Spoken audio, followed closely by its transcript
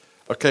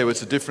Okay, well,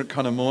 it's a different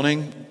kind of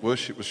morning.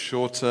 Worship was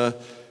shorter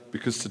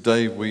because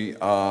today we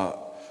are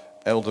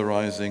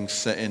elderizing,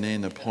 setting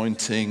in,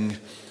 appointing.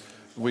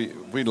 We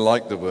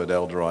like the word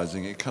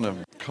elderizing. It kind of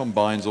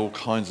combines all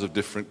kinds of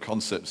different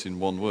concepts in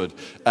one word.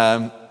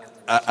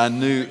 A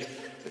new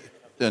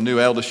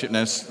eldership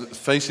now.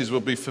 Faces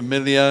will be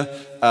familiar.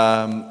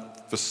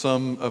 For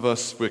some of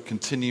us, we're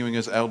continuing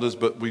as elders,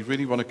 but we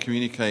really want to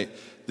communicate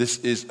this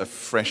is a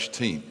fresh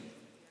team.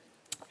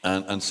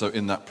 And so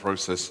in that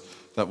process,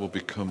 that will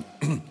become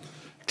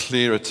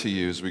clearer to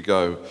you as we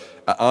go.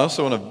 I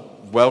also want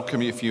to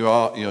welcome you if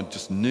you're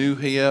just new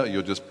here,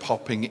 you're just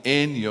popping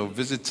in, you're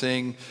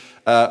visiting.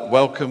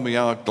 Welcome, we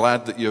are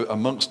glad that you're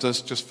amongst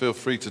us. Just feel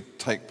free to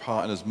take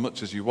part in as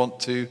much as you want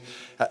to.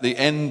 At the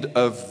end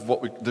of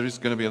there is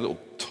going to be a little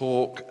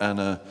talk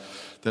and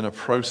then a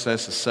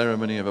process, a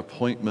ceremony of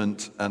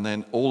appointment, and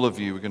then we're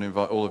going to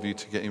invite all of you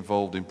to get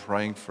involved in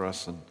praying for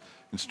us, and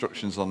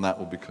instructions on that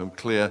will become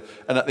clear.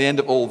 And at the end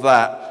of all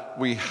that,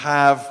 we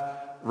have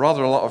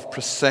rather a lot of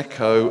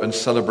Prosecco and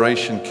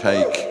celebration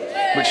cake,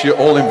 which you're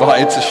all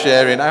invited to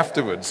share in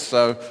afterwards.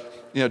 So,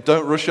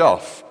 don't rush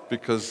off,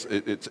 because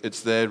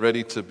it's there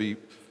ready to be,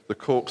 the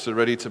corks are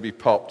ready to be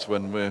popped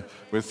when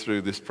we're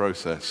through this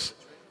process.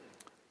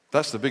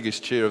 That's the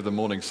biggest cheer of the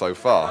morning so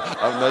far.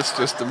 I mean, that's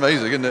just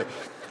amazing, isn't it?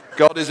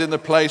 God is in the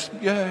place.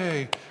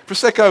 Yay!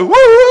 Prosecco,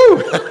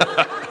 woo!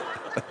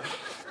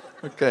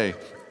 Okay.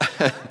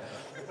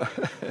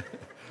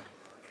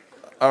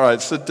 All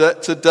right, so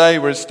today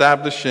we're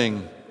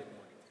establishing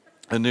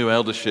a new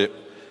eldership,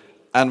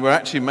 and we're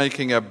actually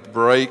making a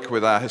break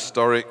with our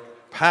historic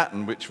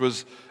pattern, which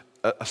was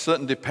a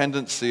certain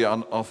dependency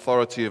on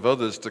authority of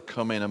others to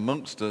come in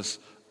amongst us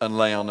and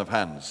lay on of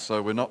hands.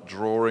 So we're not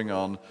drawing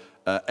on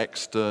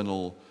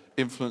external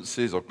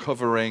influences or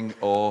covering,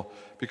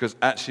 because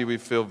actually we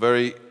feel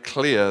very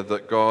clear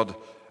that God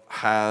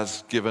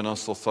has given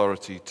us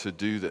authority to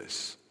do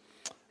this.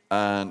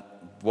 And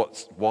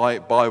why?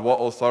 By what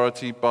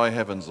authority? By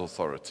heaven's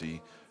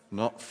authority,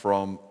 not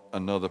from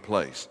another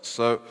place.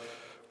 So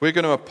we're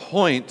going to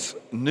appoint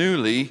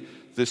newly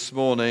this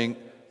morning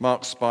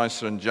Mark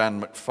Spicer and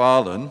Jan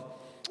McFarlane.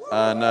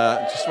 And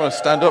just want to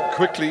stand up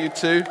quickly, you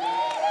two.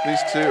 These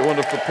two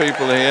wonderful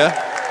people here.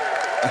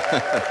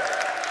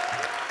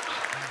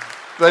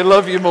 They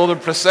love you more than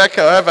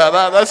Prosecco. How about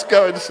that? That's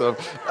going some.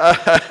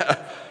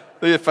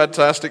 They're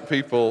fantastic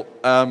people.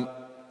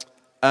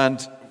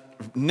 And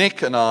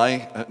Nick and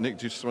I, Nick,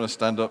 do you just want to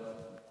stand up?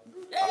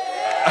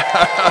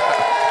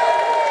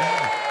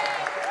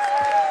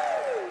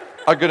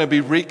 Are going to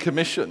be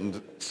recommissioned.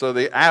 So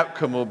the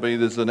outcome will be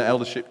there's an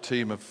eldership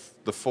team of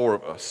the four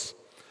of us,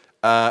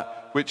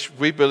 which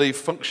we believe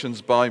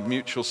functions by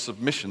mutual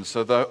submission.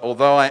 So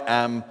although I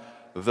am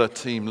the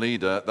team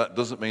leader, that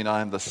doesn't mean I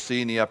am the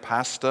senior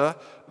pastor,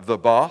 the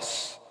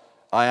boss.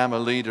 I am a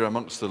leader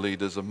amongst the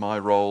leaders, and my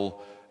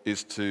role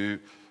is to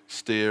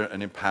steer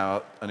and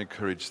empower and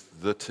encourage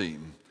the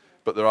team.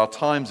 But there are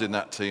times in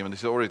that team, and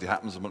this already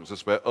happens amongst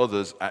us, where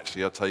others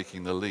actually are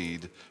taking the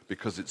lead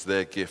because it's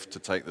their gift to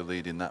take the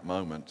lead in that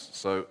moment.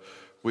 So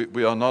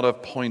we are not a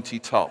pointy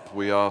top.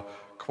 We are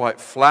quite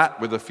flat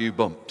with a few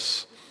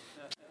bumps.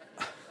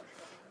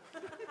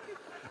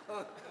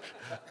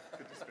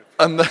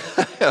 And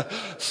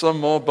some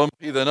more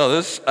bumpy than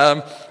others.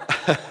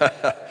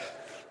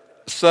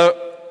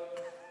 So,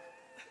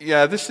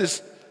 yeah, this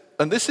is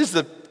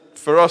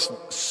for us,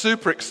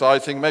 super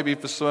exciting. Maybe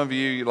for some of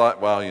you, you're like,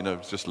 well,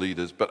 it's just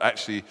leaders. But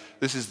actually,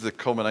 this is the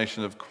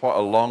culmination of quite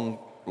a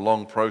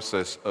long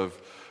process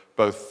of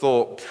both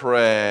thought,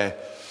 prayer,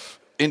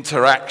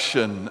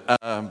 interaction,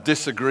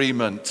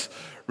 disagreement,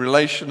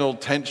 relational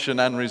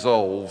tension and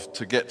resolve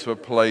to get to a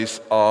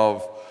place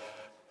of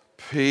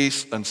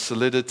peace and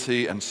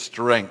solidity and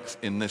strength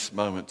in this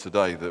moment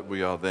today that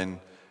we are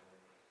then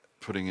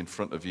putting in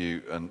front of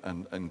you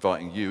and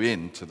inviting you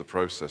into the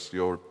process.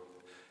 You're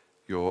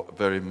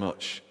very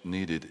much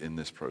needed in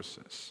this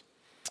process.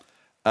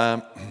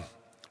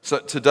 So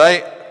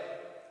today,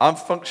 I'm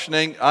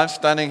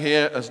standing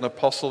here as an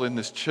apostle in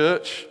this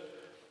church,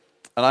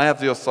 and I have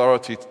the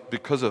authority,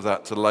 because of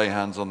that, to lay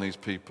hands on these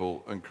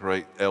people and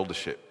create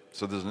eldership.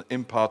 So there's an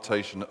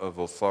impartation of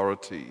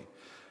authority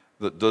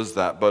that does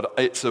that. But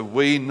it's a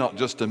we, not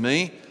just a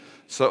me.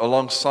 So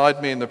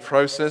alongside me in the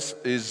process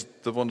is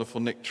the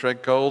wonderful Nick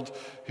Treadgold,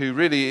 who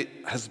really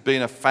has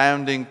been a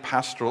founding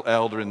pastoral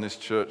elder in this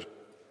church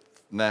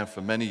now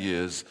for many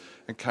years,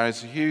 and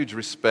carries a huge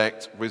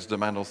respect,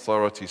 wisdom, and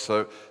authority.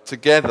 So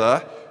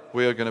together,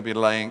 we are going to be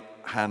laying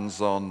hands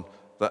on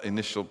that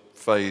initial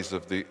phase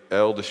of the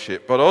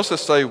eldership. But also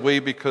say we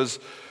because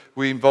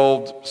we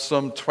involved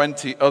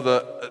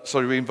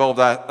we involved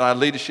our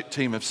leadership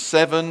team of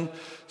 7.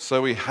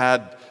 So we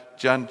had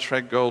Jan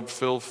Treadgold,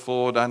 Phil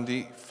Ford,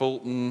 Andy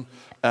Fulton.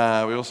 We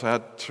also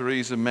had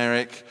Teresa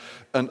Merrick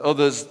and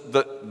others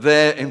that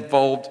they're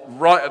involved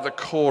right at the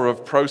core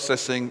of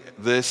processing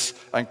this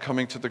and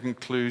coming to the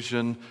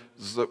conclusion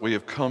that we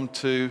have come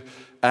to.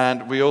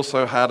 And we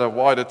also had a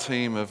wider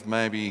team of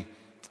maybe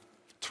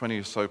 20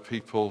 or so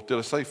people. Did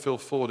I say Phil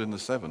Ford in the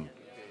 7?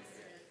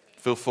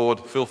 Phil Ford.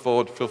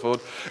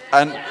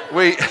 And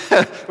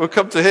we'll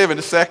come to him in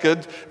a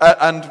second.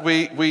 And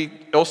we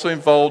also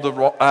involved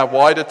a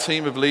wider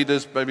team of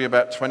leaders, maybe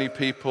about 20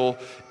 people,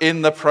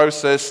 in the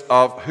process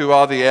of who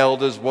are the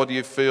elders, what do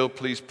you feel,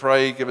 please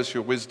pray, give us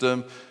your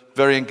wisdom.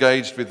 Very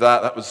engaged with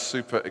that. That was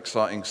super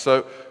exciting.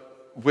 So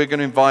we're going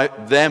to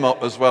invite them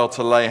up as well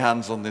to lay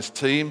hands on this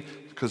team,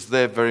 because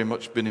they've very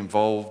much been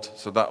involved,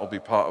 so that will be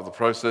part of the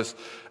process.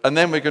 And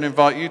then we're going to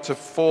invite you to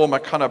form a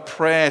kind of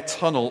prayer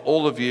tunnel,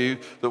 all of you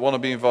that want to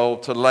be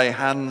involved, to lay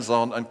hands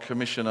on and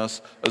commission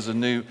us as a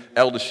new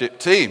eldership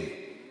team.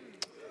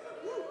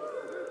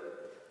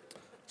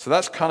 So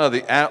that's kind of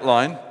the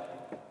outline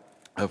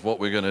of what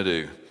we're going to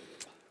do.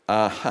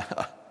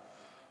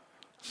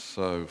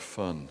 So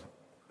fun.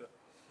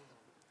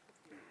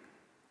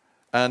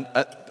 And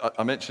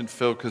I mentioned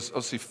Phil because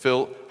obviously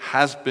Phil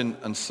has been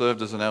and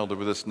served as an elder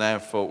with us now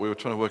for, we were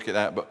trying to work it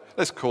out, but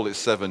let's call it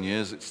 7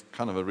 years. It's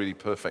kind of a really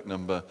perfect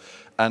number.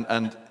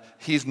 And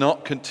he's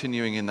not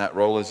continuing in that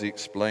role, as he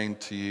explained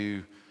to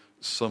you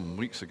some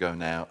weeks ago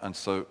now. And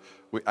so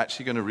we're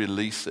actually going to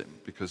release him,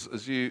 because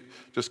as you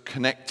just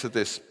connect to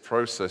this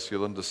process,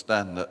 you'll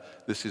understand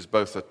that this is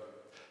both a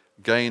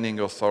gaining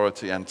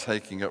authority and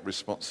taking up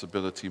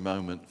responsibility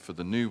moment for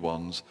the new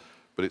ones,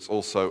 but it's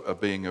also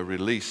being a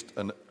released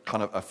and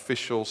kind of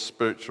official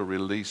spiritual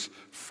release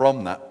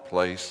from that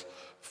place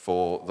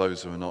for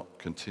those who are not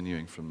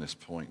continuing from this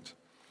point.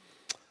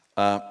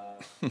 I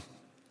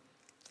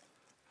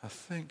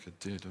think I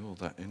did all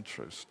that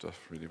intro stuff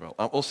really well.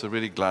 I'm also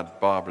really glad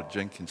Barbara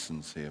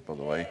Jenkinson's here, by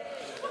the way,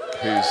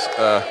 who's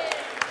a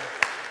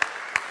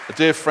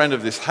dear friend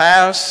of this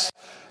house,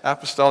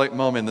 apostolic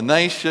mom in the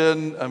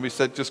nation, and we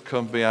said, just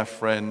come be our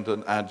friend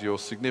and add your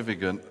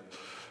significant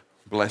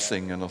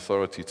blessing and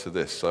authority to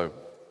this. So,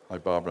 hi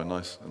Barbara,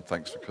 nice, and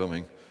thanks for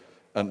coming.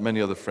 And many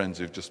other friends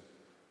who've just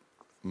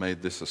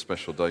made this a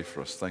special day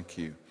for us. Thank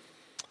you.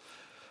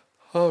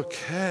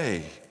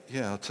 Okay,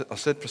 yeah, I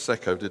said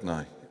Prosecco, didn't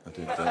I? I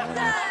did that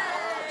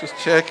one.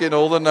 Just checking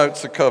all the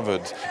notes are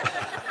covered.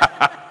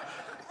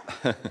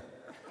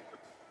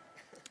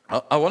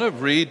 I want to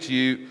read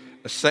you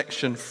a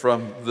section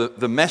from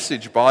the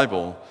Message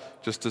Bible,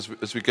 just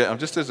as we get,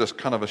 just as a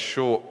kind of a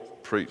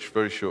short preach,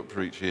 very short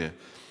preach here.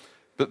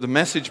 But the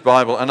Message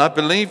Bible, and I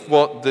believe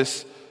what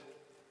this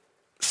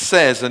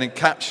says and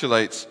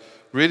encapsulates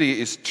really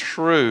is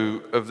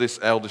true of this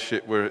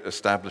eldership we're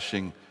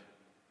establishing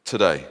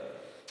today.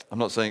 I'm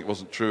not saying it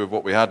wasn't true of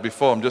what we had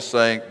before. I'm just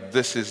saying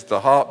this is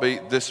the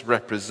heartbeat. This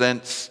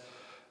represents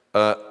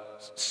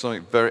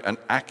something an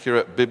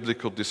accurate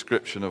biblical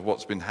description of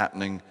what's been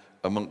happening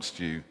amongst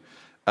you.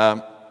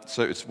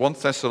 So it's 1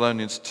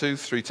 Thessalonians 2,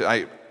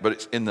 3-8, but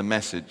it's in the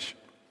Message.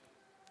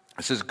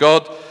 It says,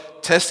 God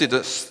tested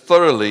us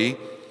thoroughly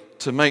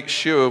to make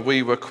sure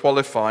we were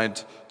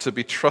qualified to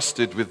be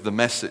trusted with the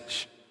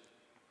message.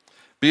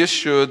 Be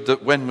assured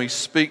that when we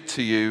speak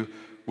to you,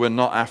 we're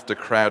not after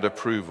crowd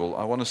approval.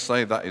 I want to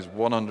say that is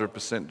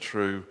 100%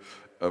 true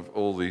of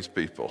all these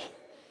people.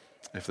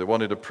 If they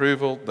wanted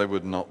approval, they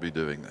would not be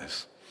doing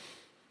this.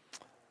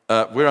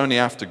 We're only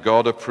after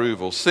God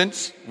approval.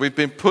 Since we've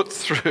been put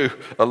through,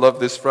 I love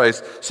this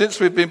phrase, since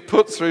we've been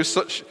put through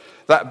such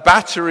that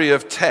battery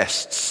of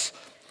tests,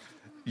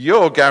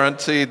 you're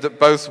guaranteed that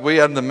both we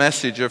and the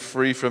message are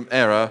free from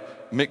error,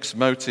 mixed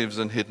motives,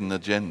 and hidden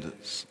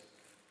agendas.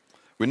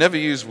 We never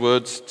use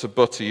words to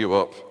butter you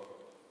up.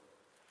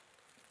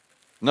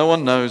 No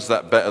one knows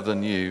that better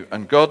than you,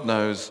 and God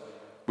knows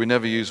we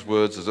never use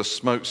words as a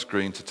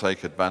smokescreen to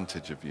take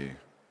advantage of you.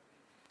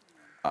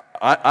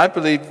 I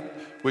believe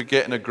we're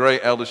getting a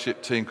great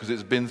eldership team because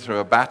it's been through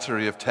a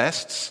battery of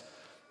tests.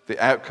 The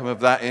outcome of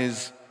that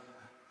is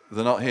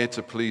they're not here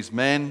to please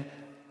men.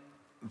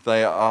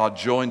 They are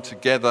joined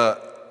together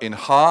in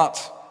heart,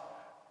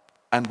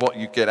 and what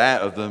you get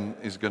out of them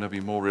is going to be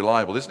more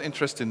reliable. Isn't it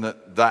interesting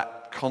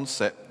that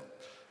concept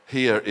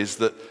here is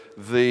that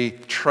the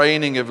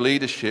training of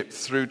leadership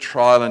through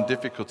trial and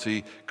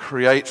difficulty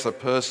creates a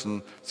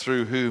person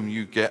through whom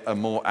you get a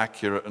more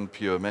accurate and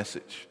pure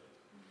message.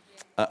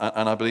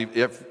 And I believe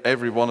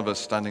every one of us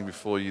standing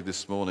before you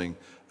this morning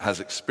has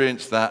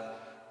experienced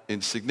that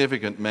in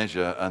significant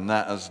measure, and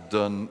that has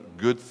done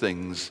good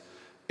things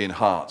in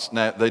hearts.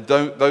 Now,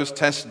 those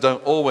tests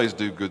don't always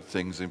do good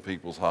things in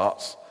people's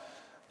hearts,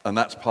 and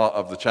that's part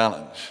of the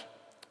challenge,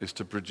 is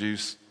to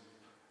produce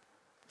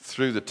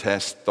through the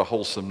test the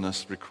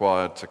wholesomeness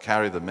required to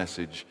carry the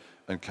message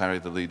and carry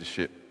the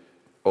leadership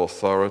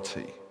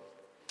authority.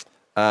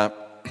 I'm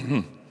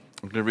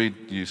going to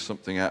read you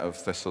something out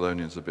of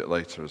Thessalonians a bit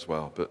later as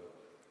well.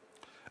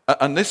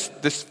 And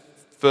this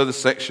further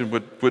section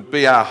would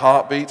be our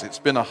heartbeat. It's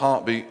been a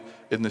heartbeat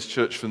in this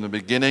church from the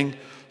beginning.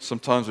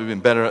 Sometimes we've been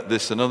better at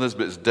this than others,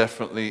 but it's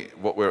definitely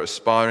what we're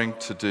aspiring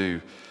to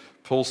do.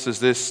 Paul says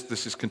this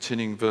is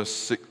continuing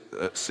verse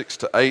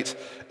 6-8.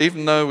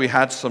 Even though we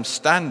had some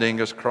standing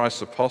as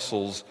Christ's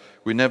apostles,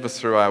 we never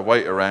threw our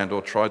weight around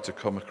or tried to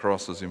come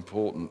across as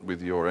important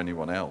with you or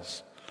anyone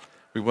else.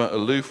 We weren't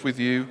aloof with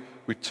you.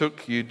 We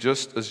took you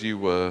just as you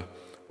were.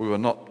 We were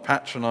not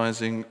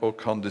patronizing or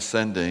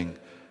condescending.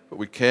 but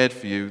we cared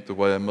for you the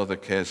way a mother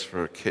cares for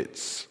her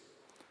kids.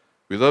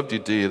 We loved you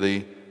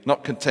dearly,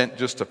 not content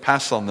just to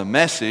pass on the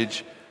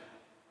message,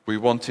 we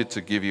wanted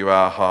to give you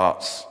our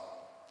hearts,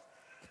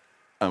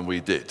 and we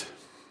did.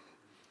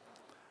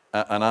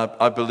 And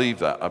I believe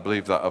that. I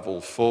believe that of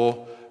all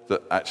four,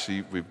 that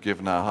actually we've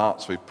given our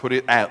hearts, we've put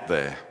it out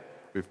there.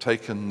 We've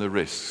taken the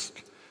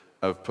risk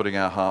of putting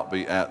our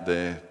heartbeat out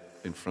there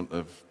in front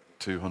of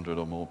 200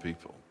 or more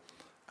people.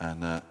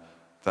 And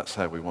that's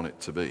how we want it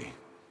to be.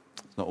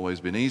 It's not always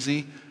been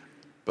easy,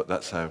 but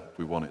that's how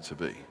we want it to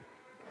be.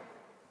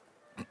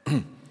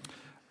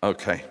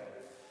 Okay.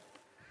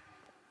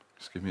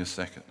 Just give me a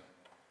second.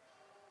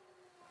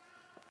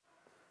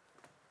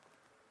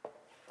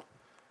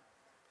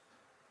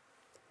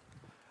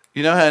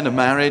 You know how in a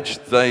marriage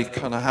they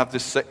kind of have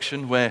this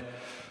section where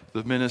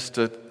the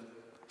minister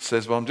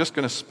says, well, I'm just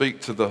going to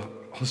speak to the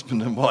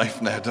husband and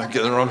wife now, don't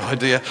get the wrong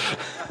idea.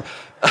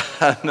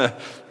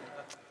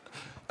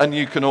 and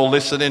you can all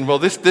listen in. Well,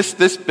 this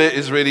bit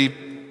is really,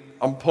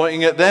 I'm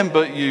pointing at them,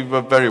 but you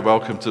are very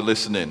welcome to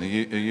listen in. Are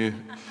you?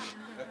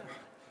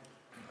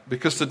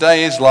 Because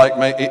today is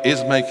it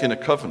is making a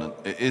covenant.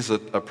 It is a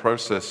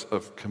process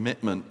of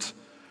commitment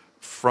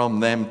from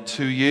them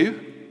to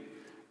you.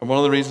 And one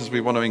of the reasons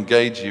we want to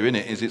engage you in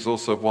it is it's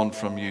also one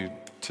from you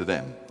to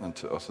them and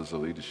to us as a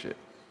leadership.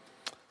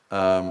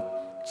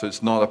 So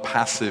it's not a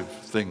passive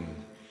thing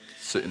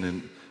sitting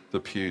in the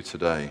pew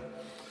today.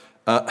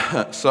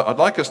 So I'd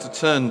like us to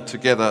turn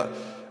together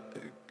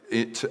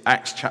to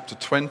Acts chapter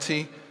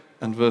 20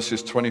 and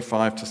verses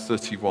 25 to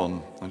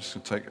 31. I'm just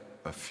going to take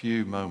a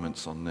few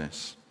moments on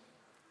this.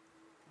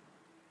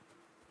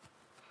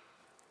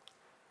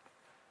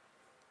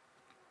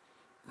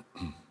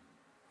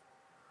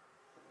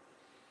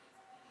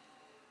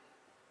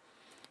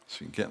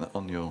 So you can get that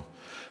on your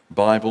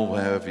Bible,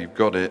 wherever you've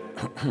got it.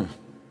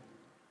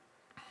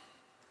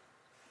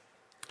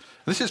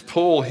 This is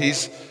Paul.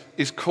 He's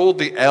called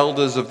the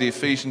elders of the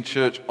Ephesian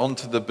church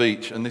onto the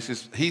beach, and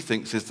he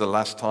thinks is the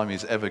last time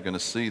he's ever going to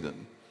see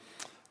them.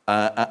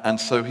 And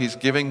so he's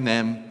giving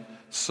them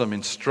some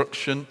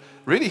instruction.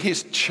 Really,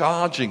 he's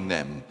charging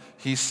them.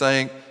 He's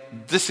saying,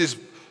 this is,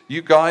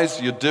 you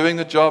guys, you're doing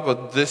the job,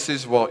 but this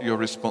is what you're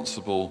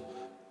responsible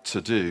to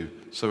do.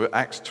 So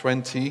Acts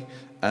 20,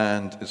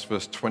 and it's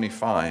verse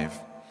 25.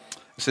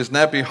 It says,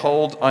 now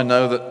behold, I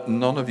know that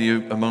none of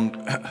you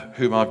among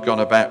whom I've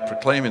gone about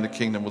proclaiming the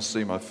kingdom will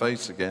see my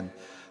face again.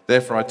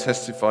 Therefore I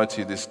testify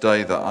to you this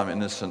day that I'm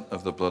innocent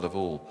of the blood of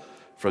all.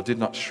 For I did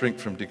not shrink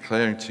from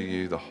declaring to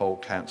you the whole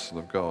counsel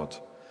of God.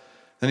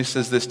 Then he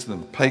says this to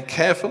them, pay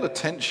careful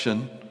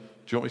attention.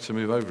 Do you want me to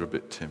move over a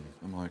bit, Tim?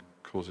 Am I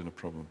causing a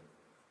problem?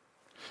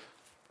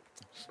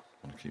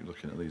 I want to keep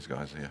looking at these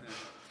guys here.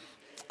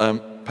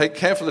 Pay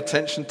careful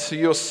attention to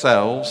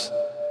yourselves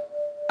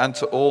and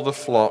to all the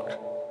flock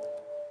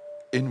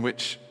in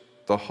which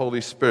the Holy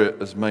Spirit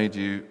has made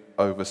you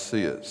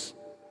overseers.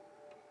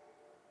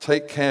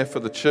 Take care for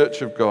the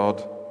church of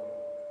God,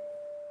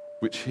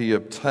 which he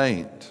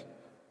obtained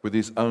with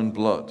his own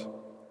blood.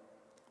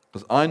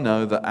 Because I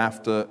know that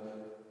after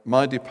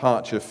my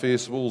departure,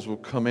 fierce wolves will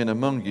come in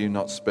among you,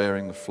 not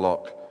sparing the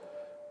flock.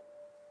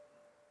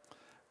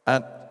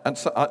 And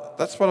so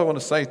that's what I want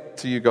to say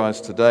to you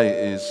guys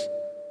today is,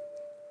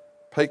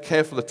 pay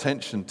careful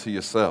attention to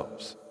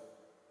yourselves.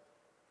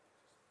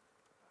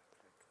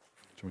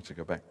 Do you want me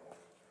to go back?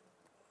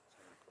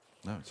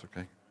 No, it's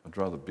okay. I'd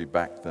rather be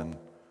back than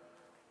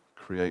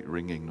create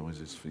ringing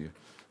noises for you.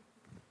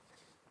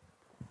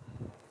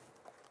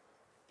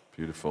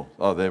 Beautiful.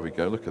 Oh, there we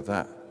go. Look at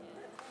that.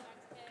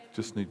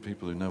 Just need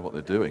people who know what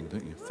they're doing,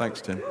 don't you? Thanks,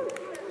 Tim.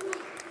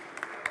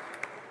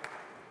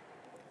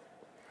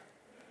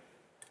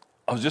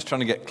 I was just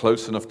trying to get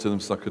close enough to them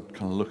so I could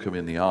kind of look them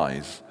in the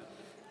eyes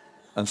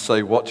and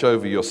say, watch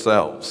over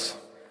yourselves.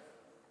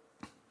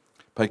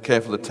 Pay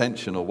careful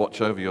attention or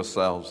watch over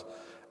yourselves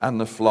and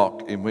the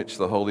flock in which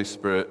the Holy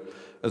Spirit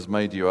has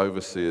made you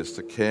overseers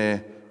to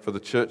care for the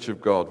church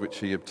of God, which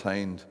he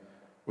obtained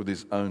with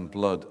his own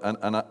blood.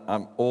 And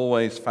I'm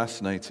always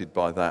fascinated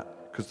by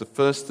that, because the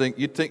first thing,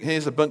 you'd think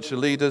here's a bunch of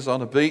leaders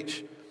on a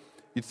beach,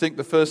 you'd think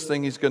the first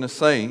thing he's going to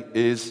say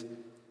is,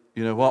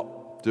 you know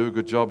what, do a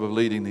good job of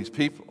leading these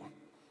people.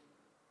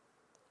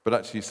 But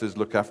actually he says,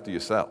 look after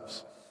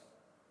yourselves.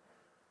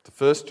 The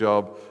first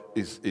job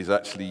is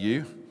actually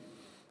you.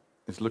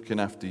 It's looking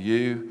after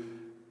you.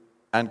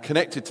 And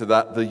connected to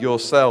that, the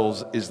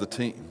yourselves is the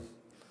team.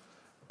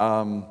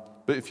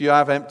 But if you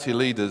have empty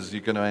leaders,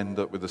 you're going to end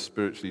up with a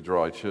spiritually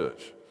dry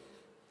church.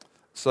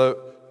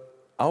 So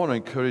I want to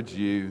encourage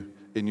you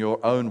in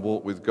your own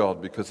walk with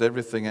God, because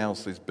everything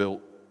else is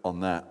built on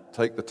that.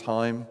 Take the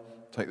time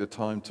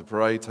to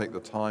pray, take the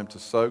time to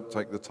soak,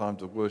 take the time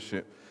to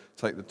worship,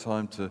 take the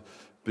time to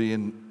be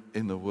in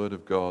the Word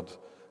of God.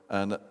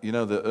 And you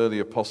know, the early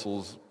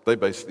apostles, they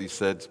basically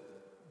said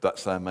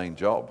that's our main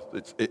job.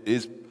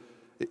 It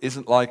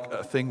isn't like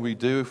a thing we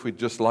do if we'd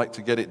just like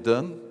to get it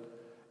done.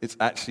 It's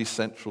actually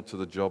central to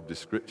the job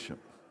description.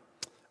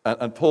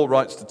 And Paul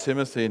writes to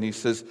Timothy and he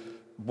says,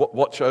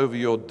 watch over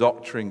your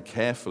doctrine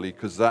carefully,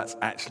 because that's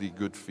actually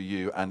good for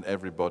you and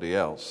everybody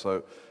else.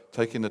 So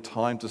taking the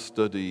time to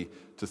study,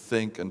 to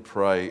think and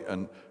pray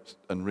and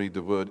read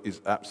the word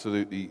is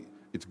absolutely,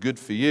 it's good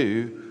for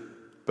you,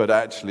 but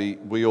actually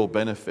we all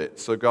benefit.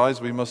 So guys,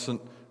 we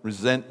mustn't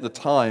resent the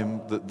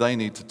time that they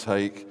need to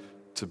take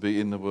to be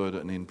in the word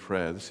and in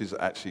prayer. This is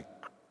actually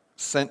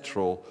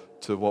central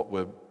to what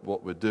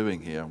we're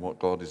doing here and what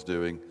God is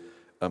doing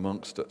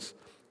amongst us.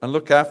 And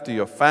look after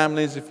your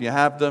families if you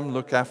have them.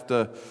 Look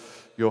after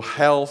your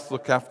health.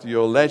 Look after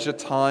your leisure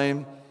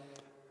time.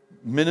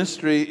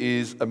 Ministry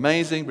is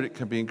amazing, but it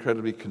can be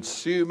incredibly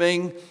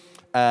consuming.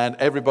 And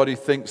everybody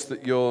thinks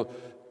that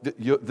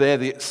they're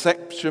the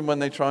exception when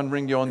they try and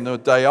ring you on their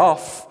day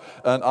off.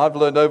 And I've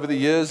learned over the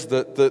years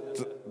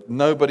that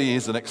nobody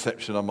is an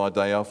exception on my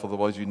day off,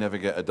 otherwise you never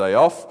get a day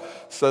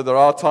off. So there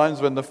are times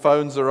when the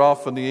phones are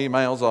off and the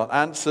emails aren't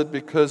answered,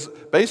 because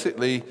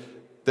basically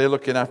they're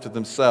looking after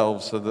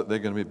themselves so that they're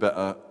going to be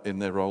better in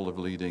their role of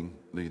leading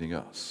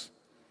us.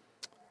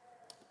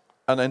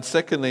 And then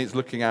secondly, it's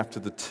looking after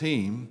the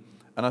team.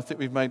 And I think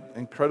we've made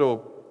incredible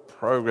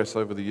progress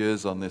over the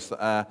years on this,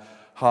 that our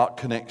heart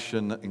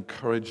connection,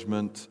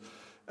 encouragement.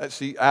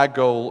 Actually, our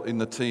goal in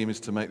the team is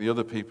to make the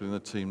other people in the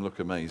team look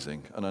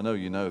amazing. And I know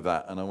you know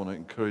that, and I want to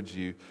encourage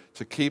you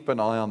to keep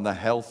an eye on the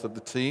health of the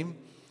team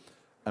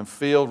and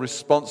feel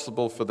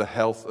responsible for the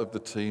health of the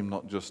team,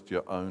 not just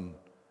your own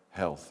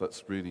health.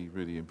 That's really,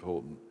 really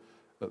important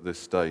at this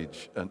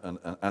stage and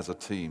as a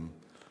team.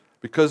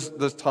 Because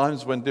there's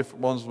times when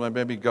different ones may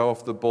maybe go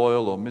off the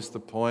boil or miss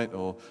the point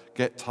or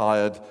get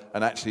tired,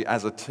 and actually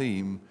as a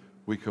team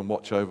we can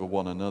watch over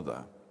one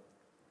another.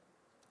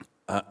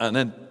 And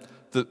then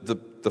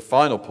the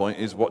final point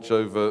is watch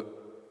over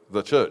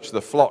the church,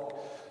 the flock.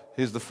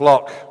 Here's the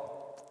flock.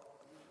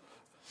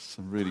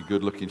 Some really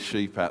good-looking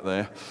sheep out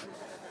there.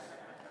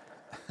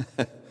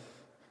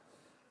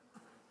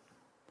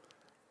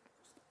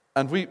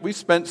 And we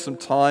spent some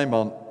time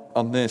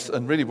on this,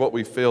 and really what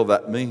we feel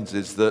that means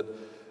is that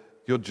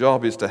your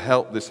job is to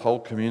help this whole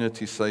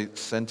community stay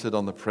centered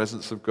on the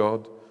presence of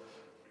God.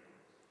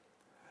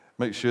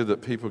 Make sure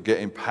that people get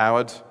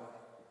empowered.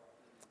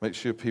 Make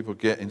sure people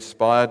get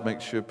inspired. Make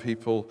sure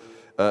people,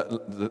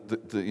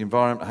 the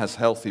environment has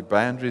healthy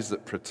boundaries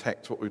that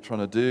protect what we're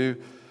trying to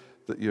do.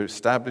 That you're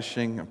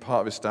establishing, and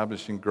part of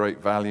establishing great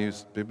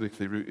values,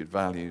 biblically rooted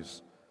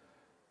values.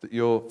 That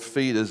you're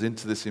feeders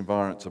into this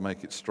environment to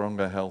make it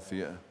stronger,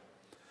 healthier.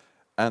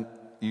 And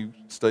you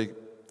stay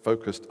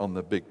focused on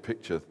the big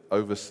picture.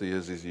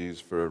 Overseers is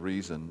used for a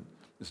reason.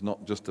 It's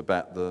not just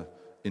about the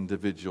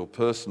individual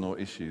personal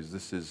issues.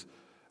 This is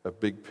a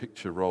big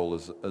picture role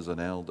as an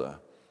elder.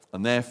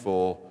 And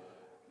therefore,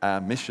 our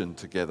mission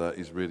together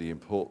is really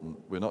important.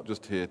 We're not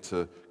just here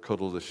to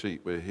cuddle the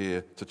sheep. We're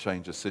here to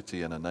change a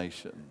city and a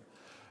nation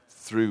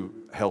through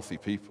healthy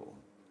people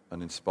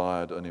and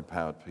inspired and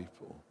empowered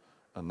people.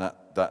 And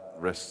that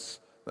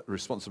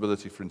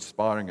responsibility for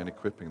inspiring and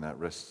equipping that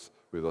rests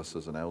with us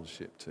as an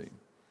eldership team,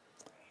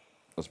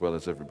 as well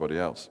as everybody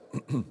else.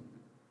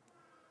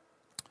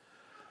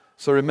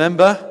 So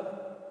remember,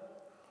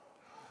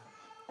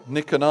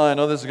 Nick and I and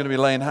others are going to be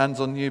laying hands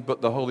on you,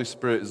 but the Holy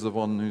Spirit is the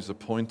one who's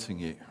appointing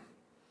you.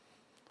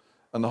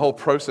 And the whole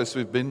process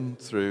we've been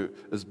through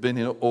has been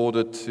in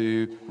order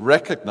to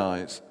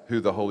recognize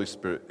who the Holy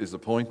Spirit is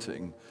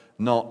appointing,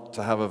 not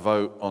to have a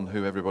vote on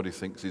who everybody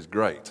thinks is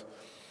great,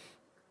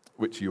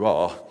 which you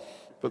are.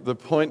 But the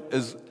point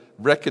is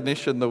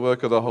recognition, the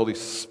work of the Holy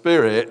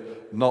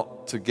Spirit,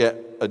 not to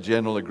get a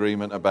general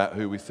agreement about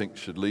who we think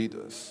should lead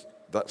us.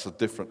 That's a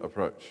different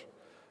approach.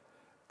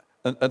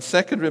 And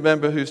second,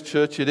 remember whose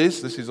church it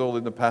is. This is all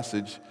in the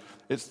passage.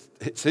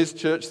 It's his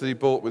church that he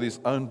bought with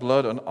his own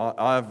blood. And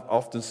I've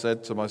often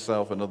said to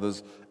myself and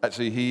others,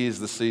 actually, he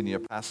is the senior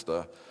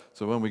pastor.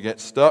 So when we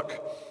get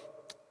stuck,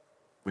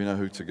 we know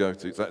who to go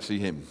to. It's actually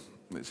him.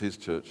 It's his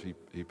church.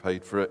 He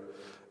paid for it.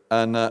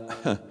 And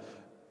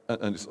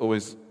it's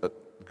always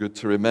good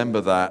to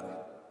remember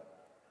that.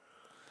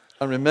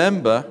 And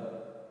remember,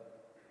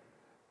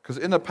 because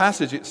in the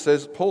passage it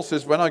says, Paul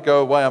says, when I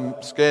go away,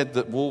 I'm scared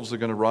that wolves are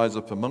going to rise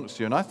up amongst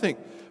you. And I think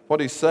what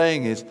he's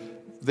saying is,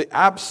 the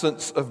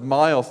absence of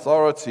my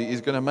authority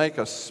is going to make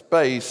a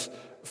space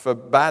for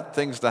bad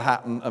things to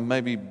happen and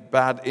maybe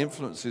bad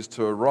influences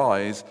to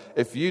arise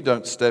if you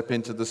don't step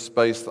into the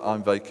space that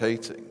I'm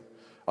vacating.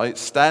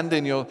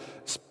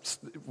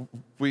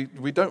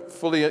 We don't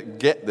fully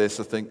get this,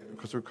 I think,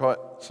 because we're quite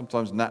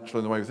sometimes natural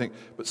in the way we think,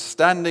 but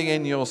standing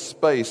in your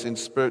space in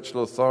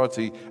spiritual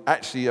authority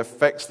actually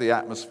affects the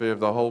atmosphere of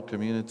the whole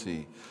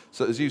community.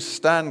 So as you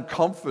stand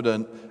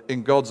confident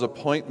in God's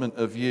appointment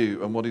of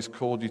you and what he's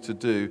called you to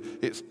do,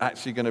 it's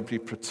actually going to be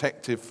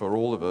protective for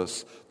all of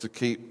us to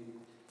keep,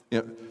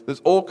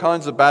 there's all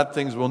kinds of bad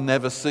things we'll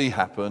never see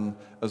happen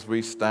as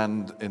we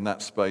stand in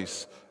that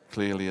space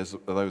clearly as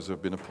those who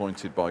have been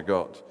appointed by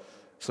God.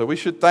 So we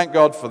should thank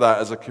God for that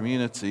as a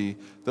community,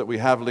 that we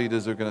have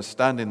leaders who are going to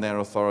stand in their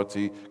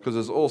authority, because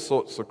there's all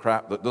sorts of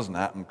crap that doesn't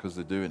happen because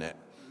they're doing it.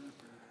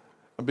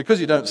 And because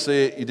you don't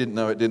see it, you didn't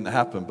know it didn't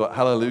happen, but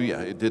hallelujah,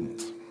 it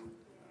didn't.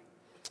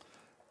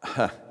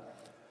 All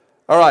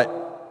right.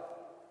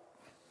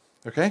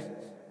 Okay?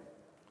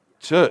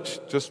 Church,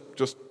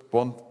 just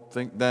one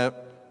thing there.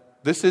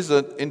 This is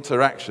an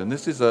interaction.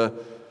 This is a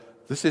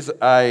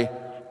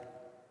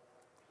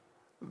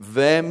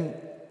them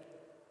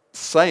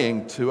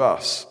saying to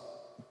us,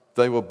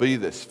 they will be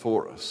this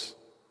for us.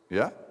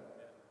 Yeah?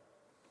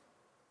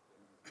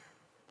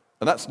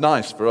 And that's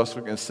nice for us.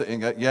 We're going to sit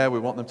and go, yeah, we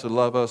want them to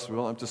love us, we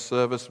want them to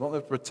serve us, we want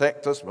them to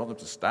protect us, we want them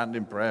to stand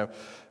in prayer.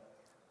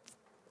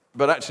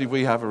 But actually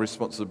we have a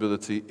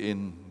responsibility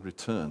in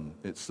return.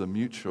 It's a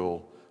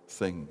mutual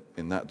thing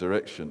in that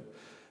direction.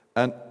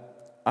 And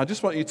I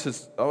just want you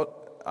to,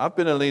 I've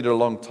been a leader a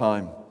long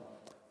time.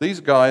 These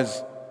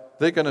guys,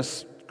 they're going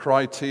to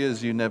cry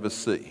tears you never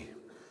see.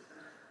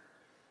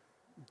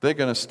 They're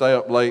going to stay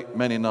up late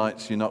many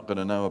nights you're not going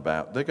to know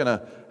about. They're going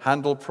to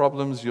handle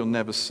problems you'll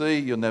never see,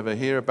 you'll never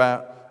hear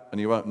about,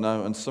 and you won't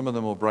know. And some of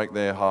them will break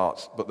their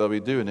hearts, but they'll be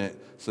doing it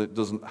so it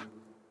doesn't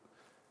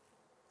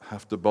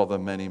have to bother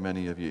many,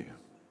 many of you.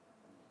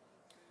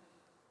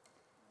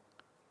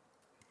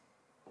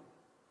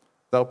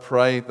 They'll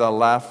pray, they'll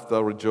laugh,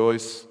 they'll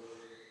rejoice.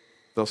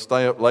 They'll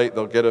stay up late,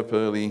 they'll get up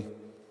early.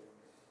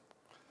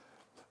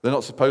 They're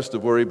not supposed to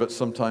worry, but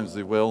sometimes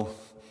they will.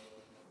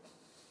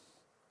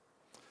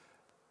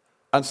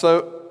 And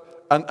so,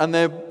 and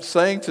they're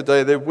saying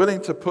today they're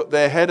willing to put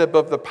their head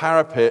above the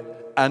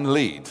parapet and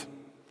lead.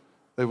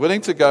 They're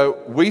willing to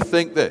go, we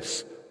think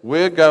this,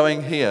 we're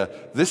going here,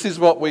 this is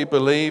what we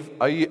believe,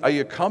 are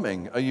you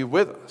coming, are you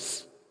with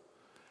us?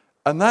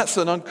 And that's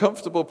an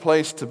uncomfortable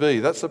place to be.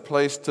 That's a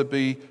place to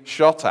be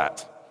shot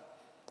at,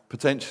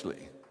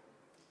 potentially.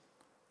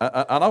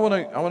 And I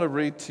want to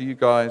read to you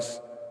guys,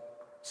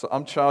 so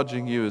I'm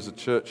charging you as a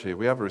church here,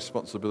 we have a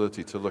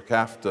responsibility to look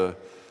after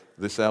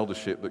this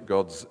eldership that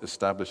God's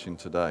establishing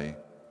today.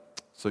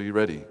 So you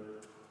ready?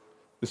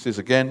 This is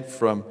again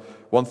from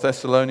 1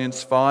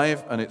 Thessalonians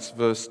 5, and it's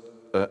verse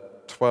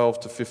 12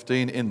 to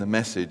 15 in the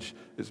Message.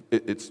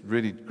 It's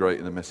really great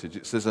in the Message.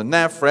 It says, and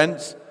now,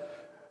 friends,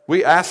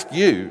 we ask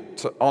you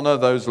to honor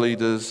those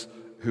leaders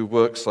who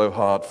work so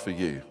hard for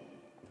you.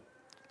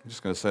 I'm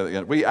just going to say that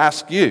again. We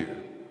ask you,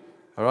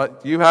 all right?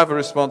 You have a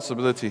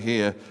responsibility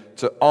here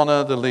to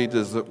honor the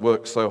leaders that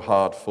work so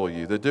hard for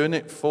you. They're doing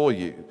it for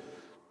you.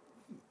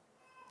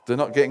 They're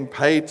not getting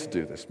paid to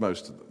do this,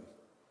 most of them.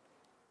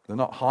 They're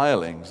not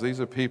hirelings. These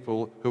are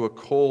people who are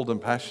called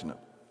and passionate.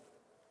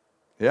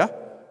 Yeah?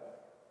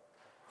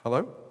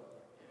 Hello?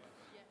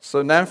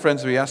 So now,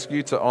 friends, we ask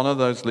you to honor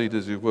those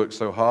leaders who work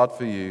so hard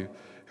for you,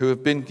 who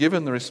have been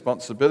given the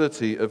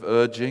responsibility of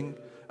urging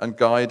and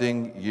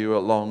guiding you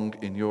along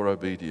in your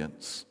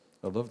obedience.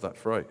 I love that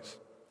phrase.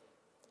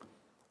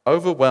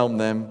 Overwhelm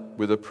them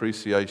with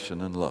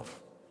appreciation and love.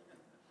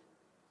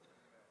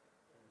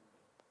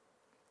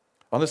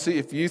 Honestly,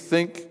 if you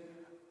think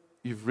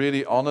you've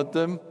really honored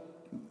them,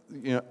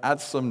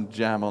 add some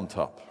jam on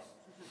top.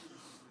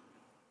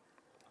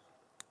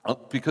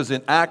 Because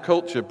in our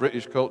culture,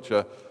 British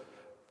culture,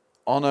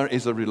 honor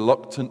is a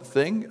reluctant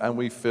thing, and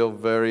we feel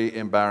very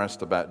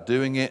embarrassed about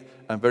doing it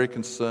and very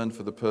concerned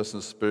for the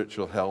person's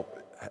spiritual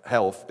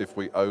health if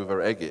we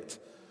over-egg it.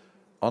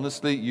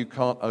 Honestly, you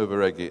can't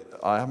over-egg it.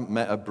 I haven't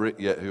met a Brit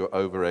yet who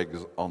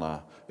over-eggs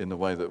honor in the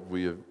way that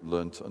we have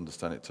learned to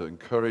understand it, to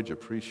encourage,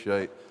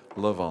 appreciate,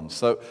 love on.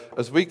 So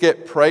as we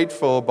get prayed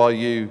for by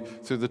you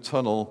through the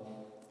tunnel,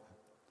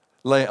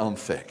 lay it on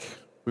thick.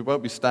 We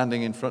won't be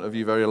standing in front of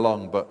you very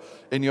long, but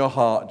in your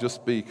heart,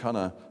 just be kind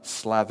of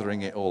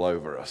slathering it all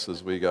over us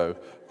as we go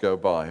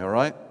by, all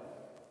right?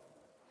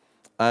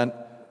 And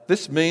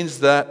this means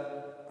that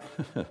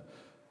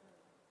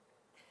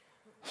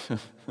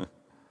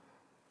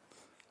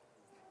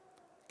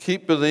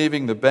keep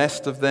believing the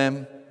best of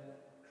them,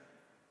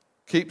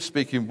 keep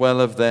speaking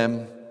well of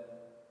them.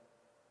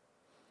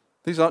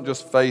 These aren't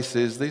just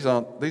faces, these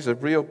are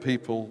real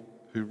people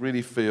who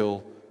really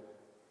feel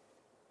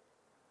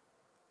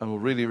and will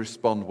really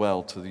respond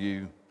well to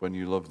you when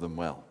you love them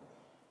well.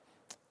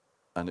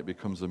 And it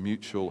becomes a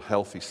mutual,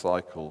 healthy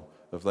cycle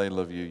of they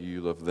love you, you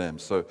love them.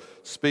 So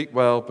speak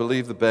well,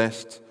 believe the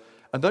best,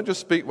 and don't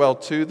just speak well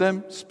to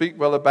them, speak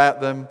well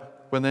about them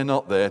when they're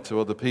not there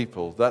to other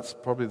people. That's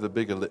probably the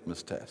bigger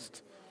litmus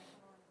test.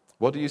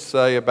 What do you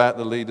say about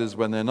the leaders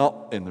when they're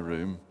not in the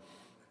room?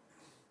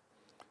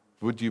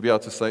 Would you be able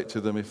to say it to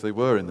them if they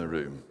were in the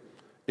room,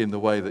 in the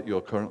way that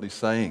you're currently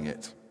saying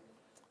it?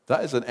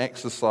 That is an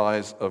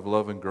exercise of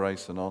love and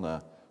grace and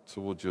honor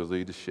towards your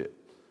leadership.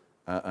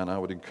 And I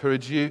would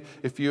encourage you,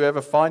 if you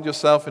ever find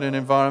yourself in an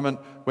environment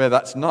where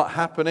that's not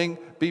happening,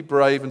 be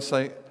brave and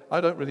say,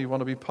 I don't really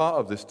want to be part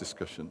of this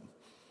discussion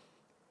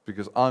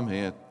because I'm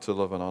here to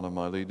love and honor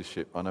my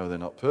leadership. I know they're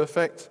not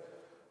perfect,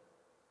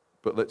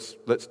 but let's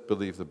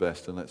believe the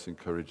best and let's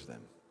encourage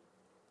them.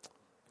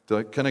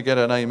 Can I get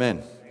an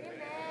amen?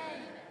 Amen.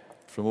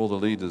 From all the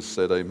leaders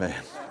said amen.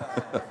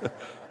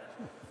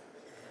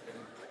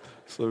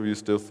 So you're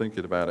still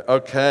thinking about it.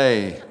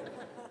 Okay.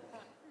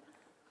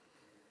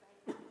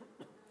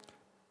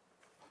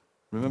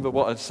 Remember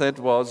what I said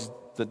was,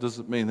 that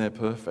doesn't mean they're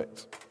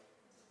perfect.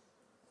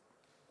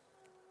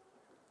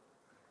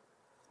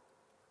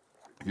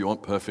 If you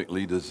want perfect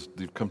leaders,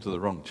 you've come to the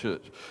wrong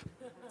church.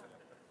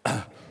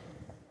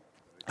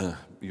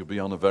 You'll be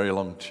on a very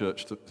long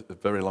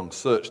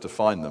search to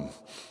find them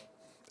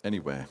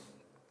anywhere.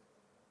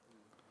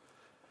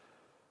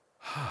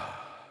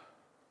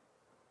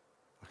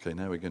 Okay,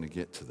 now we're going to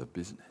get to the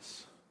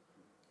business.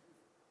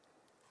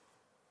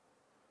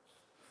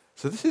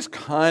 So this is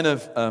kind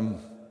of,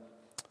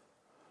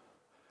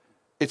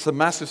 it's a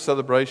massive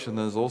celebration.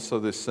 There's also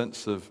this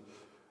sense of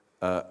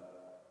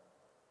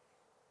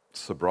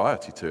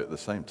sobriety to it at the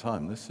same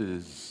time. This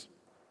is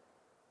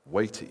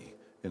weighty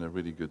in a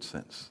really good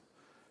sense.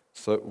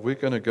 So we're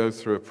going to go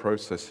through a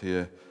process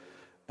here,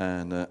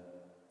 and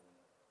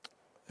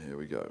here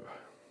we go.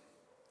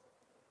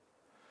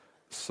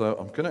 So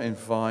I'm going to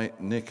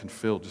invite Nick and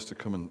Phil just to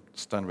come and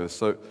stand with us.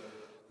 So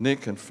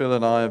Nick and Phil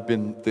and I have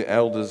been the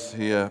elders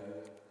here.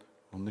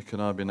 Well, Nick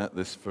and I have been at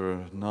this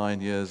for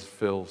 9 years,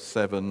 Phil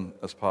 7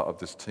 as part of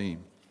this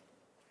team.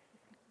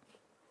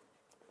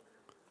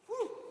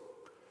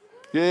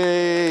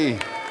 Yay!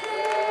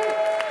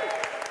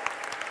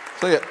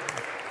 So yeah,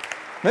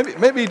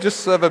 maybe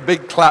just have a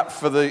big clap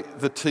for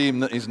the team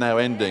that is now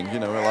ending. You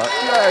know, we're like,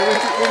 yeah,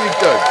 we did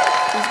good.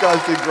 These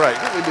guys did great.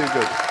 We did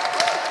good.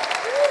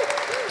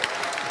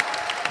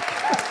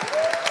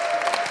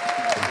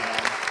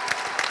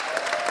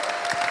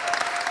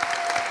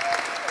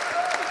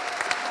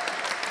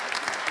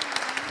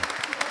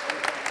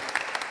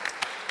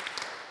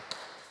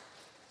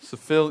 So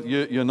Phil,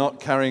 you're not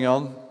carrying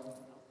on,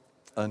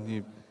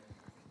 and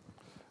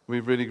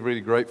we're really,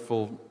 really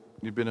grateful.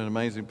 You've been an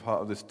amazing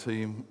part of this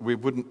team. We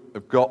wouldn't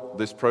have got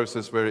this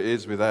process where it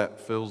is without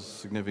Phil's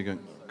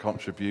significant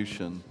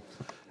contribution.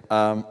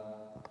 But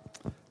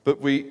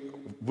we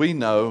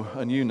know,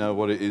 and you know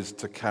what it is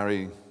to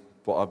carry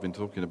what I've been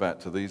talking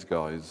about to these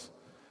guys,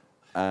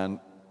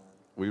 and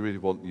we really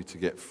want you to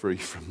get free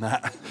from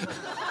that.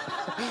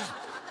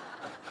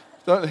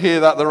 Don't hear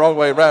that the wrong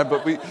way around,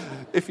 but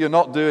if you're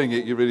not doing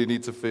it, you really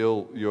need to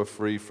feel you're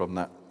free from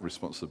that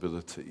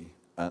responsibility.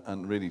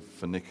 And really,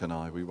 for Nick and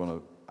I, we want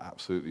to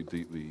absolutely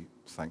deeply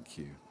thank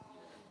you,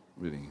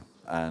 really,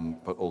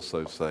 but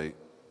also say,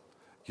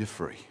 you're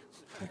free,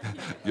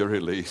 you're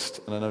released.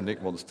 And I know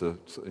Nick wants to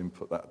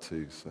input that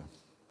too. So.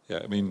 Yeah,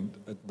 I mean,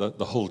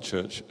 the whole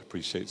church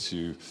appreciates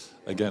you,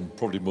 again,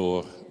 probably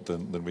more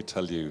than we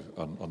tell you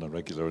on a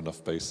regular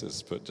enough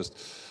basis, but just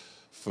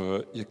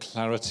for your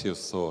clarity of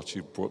thought.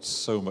 You brought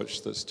so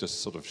much that's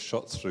just sort of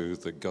shot through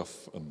the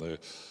guff and the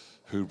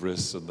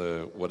hubris and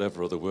the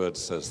whatever other word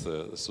says,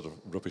 the sort of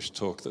rubbish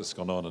talk that's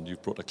gone on, and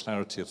you've brought a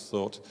clarity of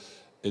thought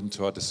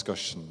into our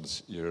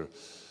discussions, your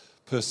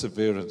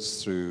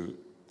perseverance through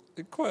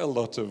quite a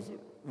lot of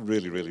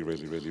really, really,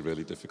 really, really,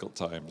 really difficult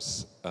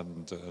times,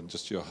 and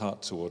just your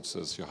heart towards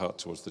us, your heart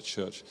towards the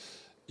church.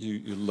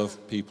 You love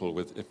people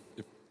with,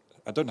 if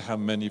I don't know how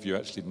many of you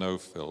actually know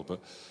Phil,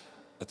 but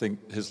I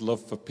think his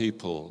love for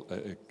people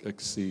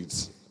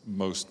exceeds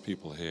most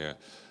people here.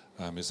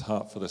 His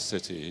heart for the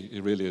city,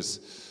 he really is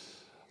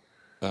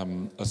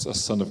a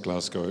son of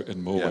Glasgow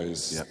in more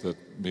ways than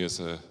me as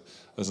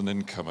an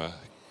incomer.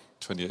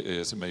 28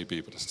 years it may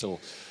be, but I still,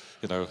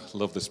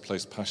 love this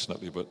place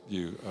passionately. But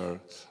you are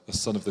a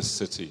son of this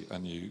city,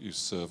 and you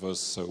serve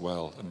us so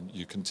well, and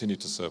you continue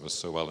to serve us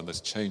so well. And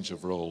this change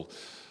of role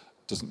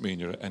doesn't mean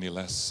you're any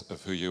less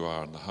of who you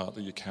are, and the heart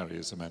that you carry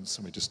is immense,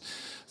 and we just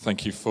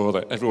thank you for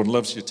that. Everyone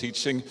loves your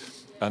teaching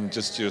and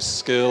just your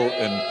skill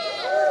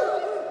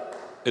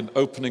in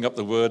opening up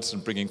the words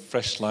and bringing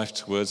fresh life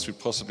to words we've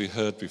possibly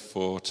heard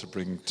before, to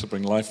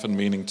bring life and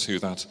meaning to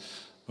that.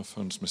 My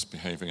phone's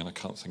misbehaving and I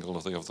can't think of all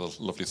of the other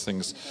lovely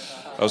things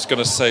I was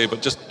going to say,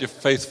 but just your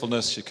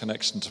faithfulness, your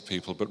connection to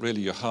people, but really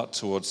your heart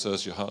towards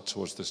us, your heart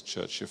towards this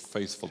church, your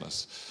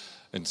faithfulness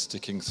in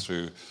sticking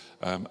through,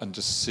 and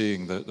just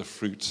seeing the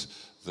fruit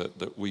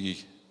that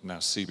we now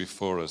see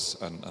before us,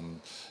 and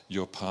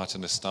your part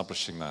in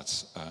establishing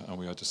that. And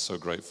we are just so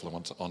grateful. I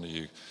want to honour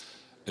you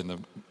in the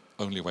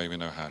only way we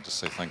know how. Just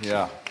say thank you.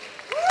 Yeah.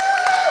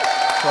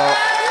 So,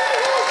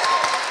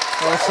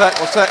 one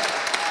sec.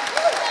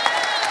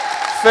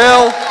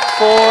 Phil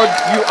Ford,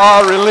 you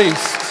are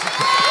released.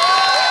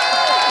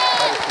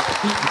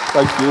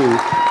 Thank you.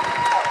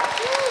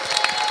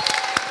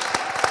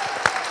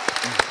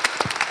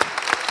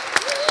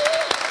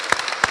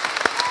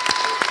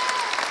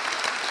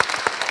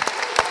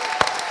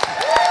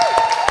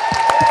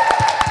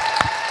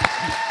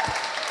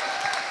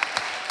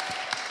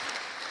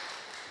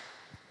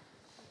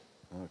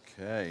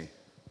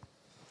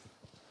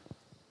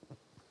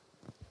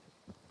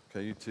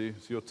 Okay, you two,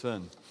 it's your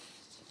turn.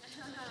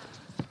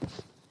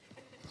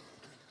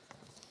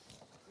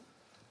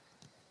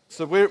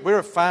 So we're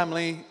a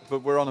family, but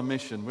we're on a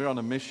mission. We're on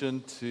a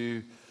mission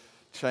to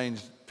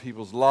change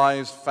people's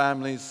lives,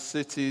 families,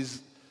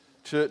 cities,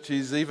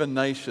 churches, even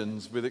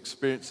nations, with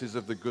experiences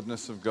of the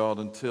goodness of God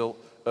until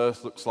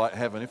earth looks like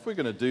heaven. If we're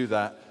going to do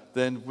that,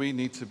 then we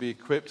need to be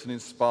equipped and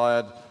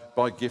inspired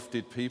by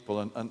gifted people.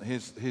 And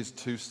here's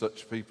two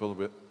such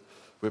people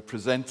we're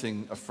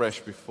presenting afresh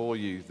before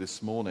you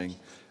this morning.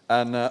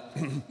 And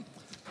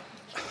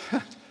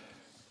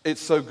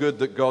It's so good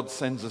that God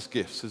sends us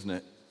gifts, isn't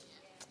it?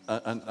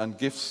 And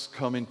gifts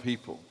come in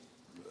people.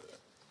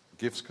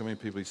 Gifts come in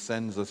people. He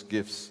sends us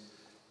gifts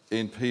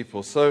in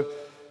people. So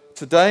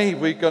today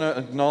we're going to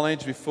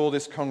acknowledge before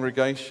this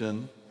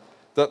congregation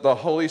that the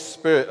Holy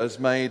Spirit has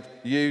made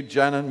you,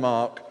 Jan and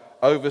Mark,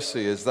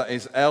 overseers, that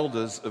is,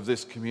 elders of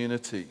this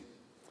community.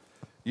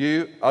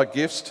 You are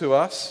gifts to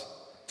us,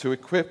 to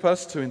equip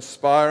us, to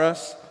inspire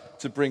us,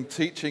 to bring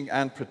teaching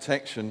and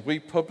protection. We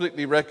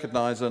publicly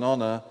recognize and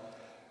honor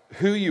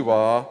who you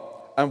are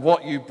and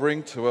what you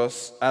bring to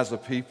us as a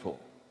people.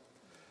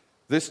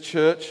 This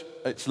church,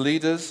 its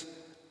leaders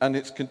and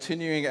its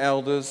continuing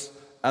elders,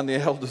 and the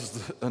elders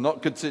that are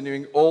not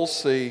continuing, all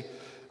see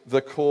the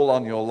call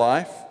on your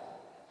life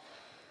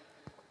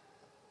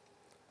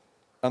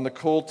and the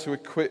call to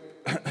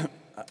equip,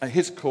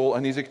 his call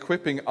and his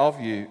equipping of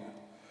you.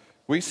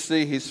 We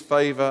see his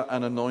favor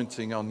and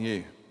anointing on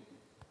you.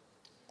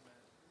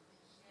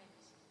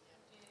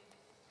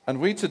 And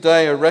we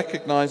today are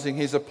recognizing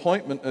his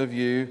appointment of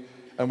you,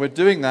 and we're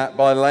doing that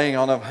by laying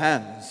on of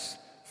hands.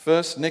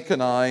 First Nick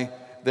and I,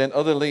 then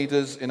other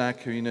leaders in our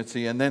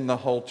community, and then the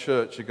whole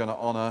church are going to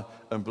honor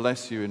and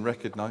bless you in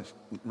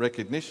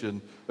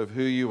recognition of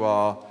who you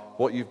are,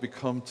 what you've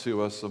become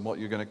to us, and what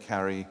you're going to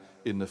carry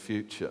in the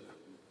future.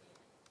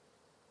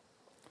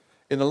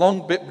 In the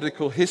long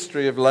biblical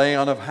history of laying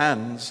on of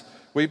hands,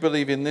 we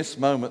believe in this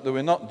moment that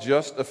we're not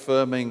just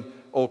affirming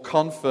or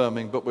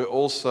confirming, but we're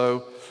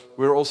also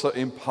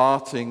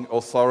imparting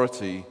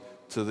authority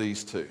to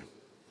these two.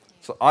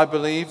 So I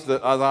believe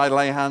that as I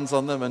lay hands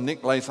on them and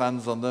Nick lays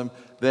hands on them,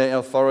 their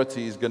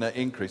authority is going to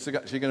increase. They're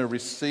actually going to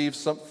receive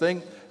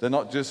something. They're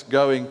not just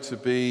going to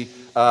be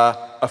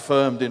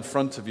affirmed in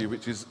front of you,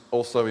 which is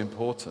also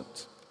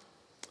important.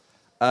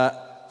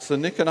 So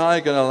Nick and I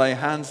are going to lay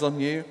hands on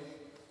you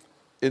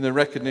in the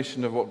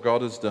recognition of what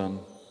God has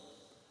done.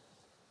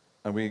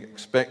 And we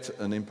expect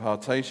an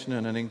impartation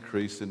and an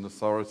increase in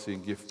authority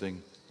and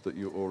gifting that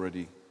you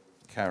already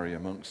carry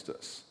amongst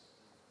us.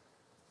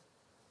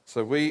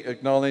 So we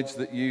acknowledge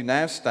that you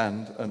now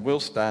stand and will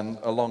stand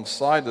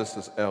alongside us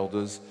as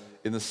elders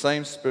in the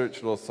same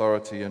spiritual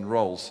authority and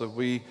role. So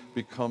we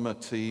become a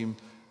team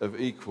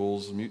of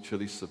equals,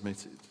 mutually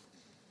submitted.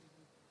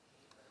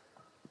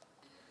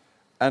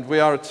 And we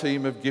are a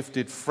team of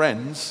gifted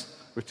friends,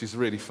 which is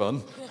really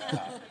fun,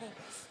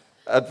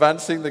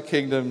 advancing the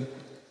kingdom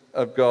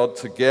of God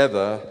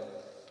together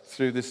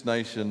through this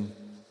nation,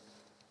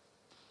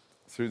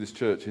 through this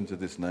church into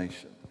this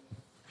nation.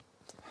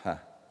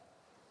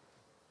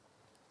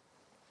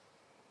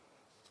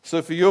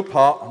 So for your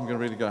part, I'm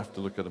really going to have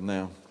to look at them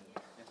now.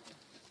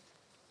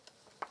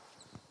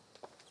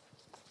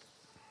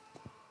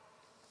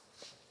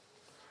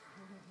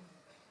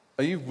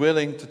 Are you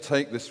willing to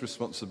take this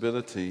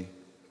responsibility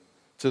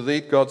to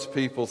lead God's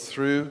people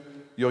through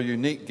your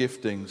unique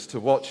giftings, to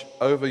watch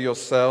over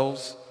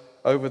yourselves,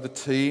 over the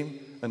team,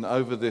 and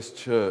over this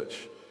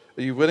church?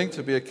 Are you willing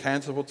to be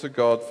accountable to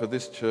God for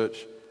this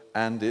church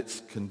and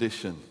its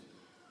condition?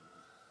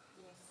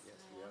 Yes,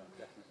 we are,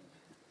 definitely.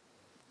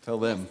 Tell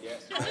them. Yes.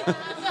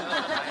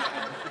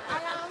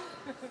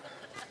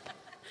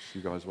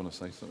 You guys want to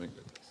say something?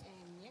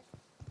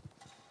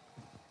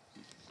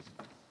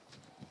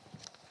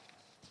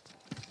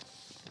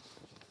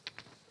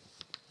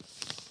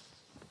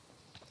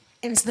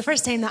 Yep. So the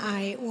first time that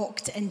I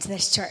walked into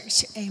this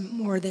church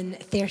more than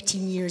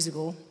 13 years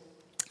ago,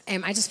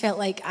 I just felt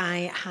like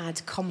I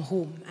had come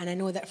home. And I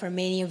know that for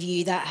many of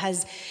you, that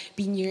has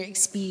been your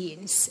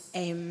experience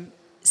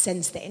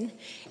since then.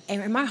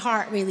 And my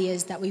heart really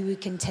is that we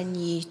would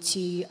continue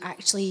to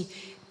actually,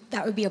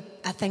 that would be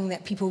a thing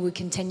that people would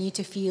continue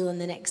to feel in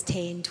the next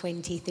 10,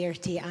 20,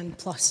 30 and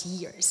plus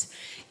years.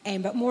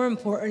 But more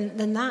important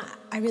than that,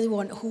 I really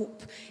want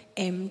hope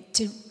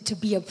to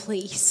be a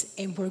place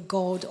where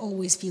God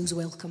always feels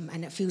welcome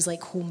and it feels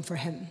like home for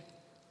him.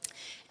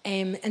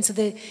 And so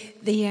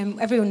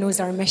everyone knows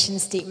our mission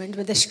statement,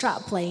 but the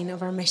strap line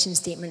of our mission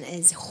statement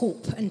is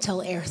hope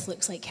until earth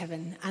looks like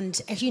heaven. And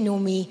if you know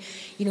me,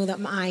 you know that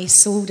my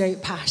sold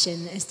out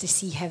passion is to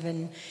see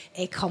heaven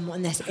come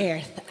on this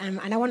earth. And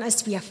I want us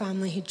to be a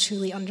family who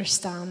truly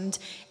understand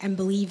and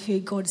believe who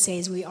God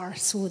says we are,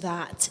 so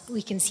that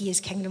we can see his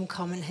kingdom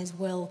come and his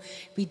will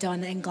be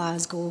done in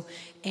Glasgow,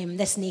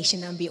 this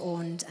nation and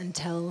beyond,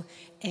 until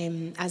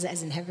as it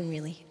is in heaven,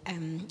 really.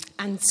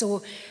 And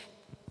so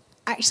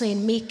actually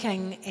in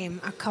making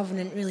a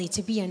covenant really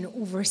to be an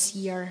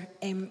overseer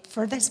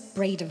for this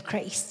bride of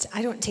Christ,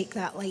 I don't take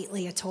that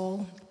lightly at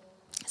all.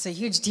 It's a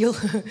huge deal.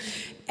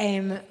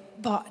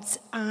 But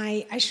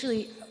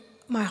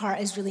my heart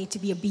is really to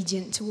be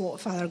obedient to what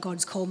Father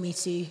God's called me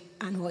to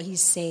and what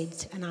he's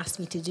said and asked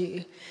me to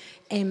do.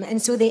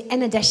 And so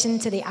in addition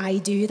to the I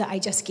do that I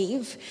just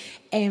gave,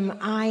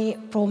 I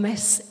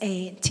promise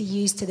to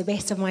use to the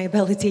best of my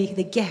ability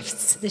the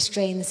gifts, the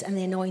strengths and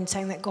the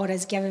anointing that God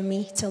has given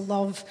me to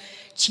love,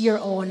 cheer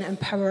on,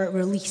 empower,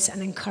 release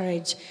and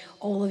encourage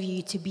all of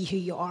you to be who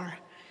you are.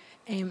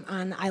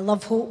 And I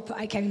love Hope.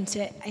 I count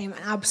it an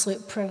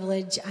absolute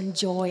privilege and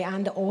joy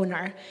and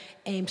honour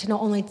to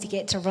not only to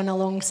get to run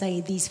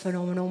alongside these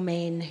phenomenal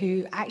men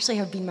who actually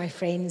have been my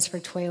friends for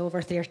 12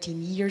 or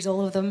 13 years,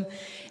 all of them,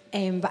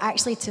 but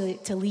actually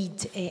to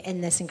lead in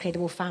this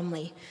incredible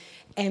family.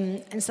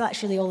 And so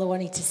that's really all I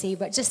wanted to say.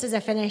 But just as I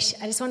finish,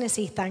 I just want to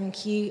say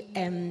thank you,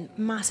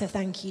 massive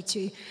thank you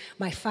to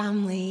my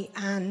family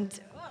and...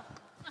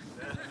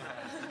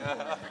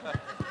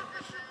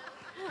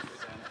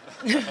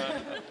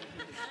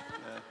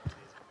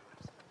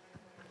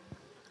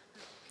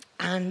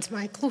 and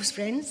my close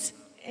friends,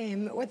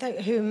 without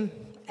whom,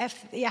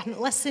 if they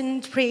hadn't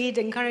listened, prayed,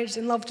 encouraged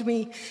and loved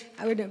me,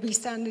 I wouldn't be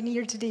standing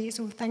here today.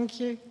 So thank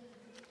you.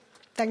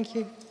 Thank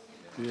you.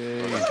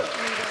 Yay.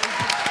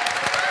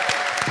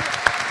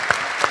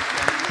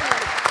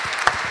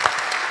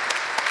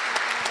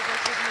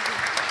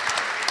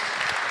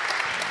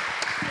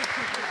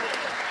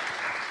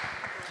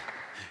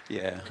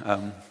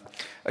 Yeah.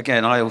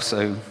 Again, I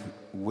also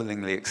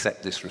willingly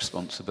accept this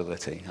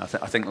responsibility. I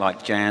think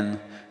like Jan,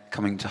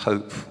 coming to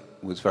Hope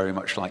was very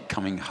much like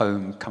coming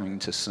home,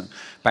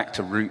 back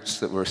to roots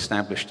that were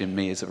established in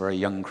me as a very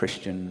young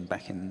Christian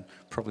back in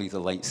probably the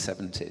late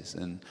 70s.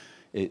 And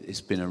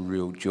it's been a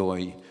real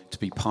joy to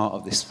be part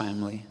of this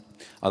family.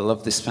 I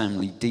love this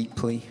family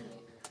deeply.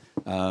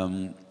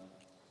 And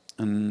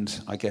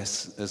I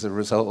guess as a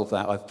result of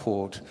that, I've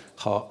poured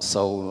heart,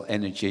 soul,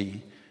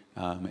 energy,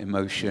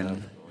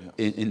 emotion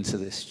into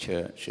this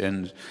church.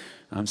 And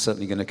I'm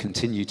certainly going to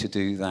continue to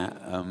do that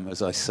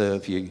as I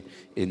serve you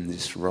in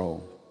this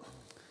role.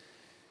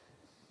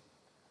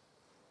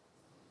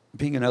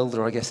 Being an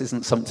elder, I guess,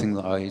 isn't something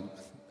that I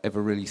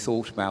ever really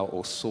thought about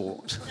or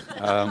sought.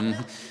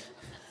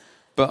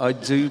 But I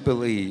do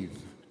believe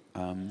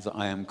that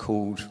I am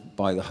called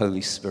by the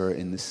Holy Spirit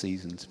in this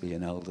season to be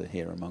an elder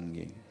here among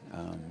you.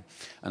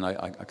 And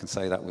I can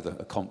say that with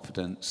a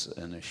confidence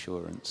and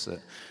assurance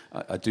that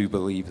I do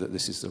believe that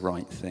this is the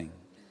right thing.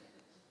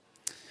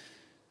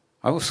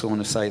 I also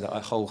want to say that I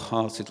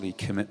wholeheartedly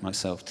commit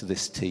myself to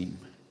this team.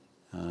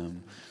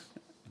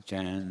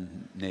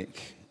 Jan,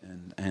 Nick,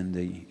 and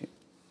Andy,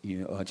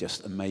 you are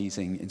just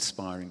amazing,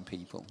 inspiring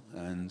people.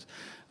 And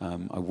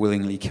I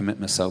willingly commit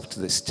myself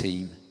to this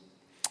team.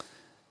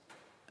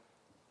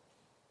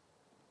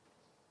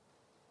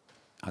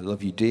 I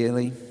love you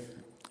dearly,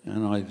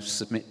 and I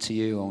submit to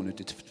you. I want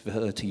to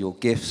defer to your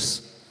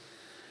gifts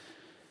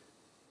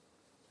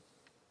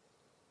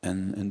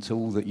and to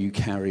all that you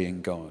carry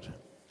in God.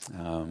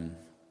 And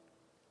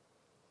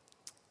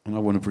I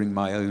want to bring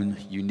my own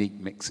unique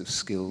mix of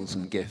skills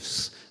and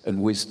gifts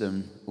and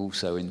wisdom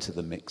also into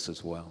the mix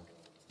as well.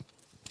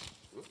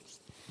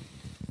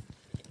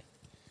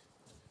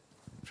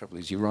 The trouble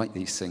is you write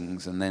these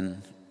things and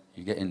then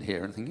you get in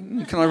here and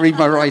think, can I read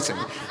my writing?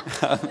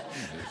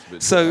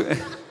 So,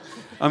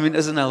 I mean,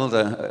 as an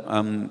elder,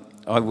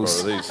 I will...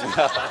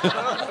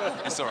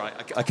 It's all right,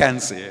 I can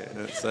see it.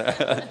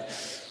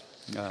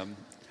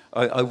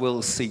 I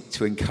will seek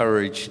to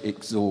encourage,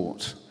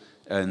 exhort,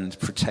 and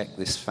protect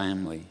this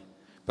family,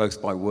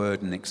 both by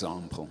word and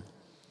example,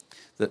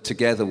 that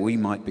together we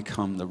might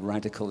become the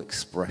radical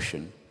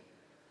expression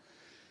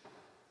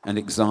and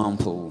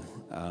example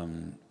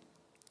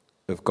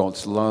of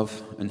God's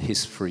love and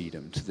his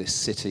freedom to this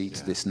city,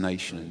 to this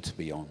nation, and to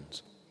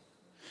beyond.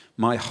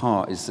 My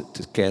heart is that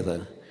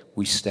together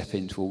we step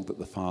into all that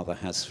the Father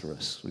has for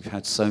us. We've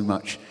had so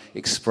much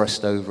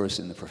expressed over us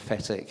in the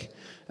prophetic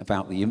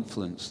about the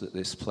influence that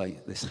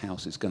this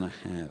house is going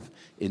to have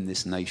in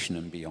this nation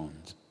and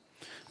beyond.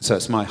 So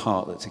it's my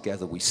heart that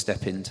together we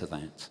step into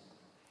that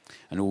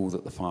and all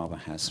that the Father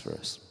has for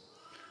us.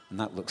 And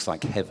that looks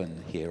like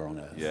heaven here on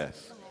earth.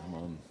 Yes, come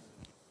on.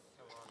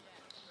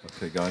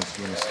 Okay, guys,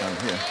 you want to stand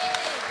here?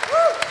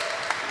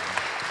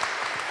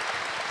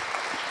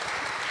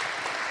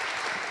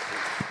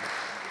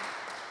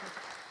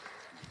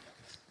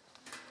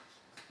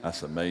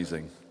 That's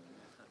amazing.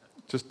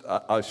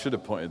 I should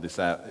have pointed this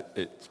out.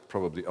 It's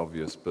probably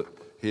obvious, but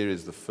here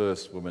is the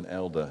first woman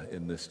elder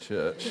in this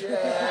church.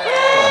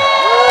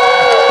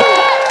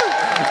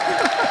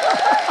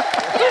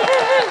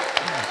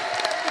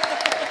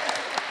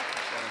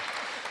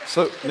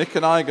 So Nick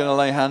and I are going to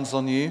lay hands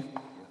on you,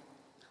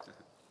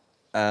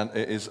 and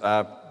it is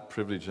our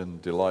privilege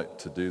and delight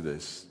to do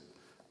this.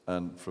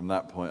 And from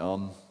that point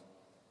on,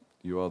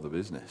 you are the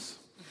business.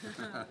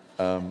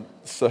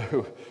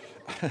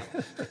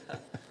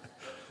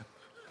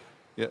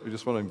 Yeah, we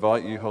just want to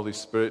invite you, Holy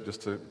Spirit,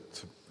 just to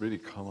really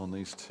come on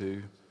these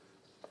two.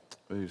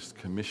 We're just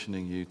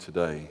commissioning you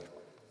today.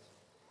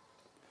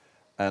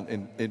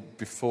 And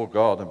before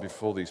God and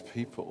before these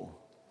people,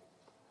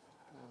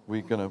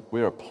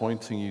 we're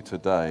appointing you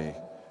today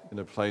in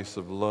a place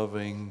of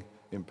loving,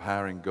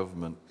 empowering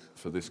government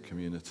for this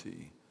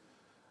community.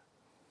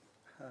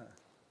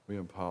 We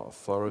impart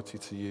authority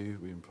to you.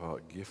 We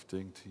impart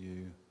gifting to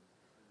you.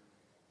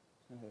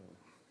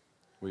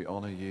 We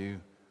honor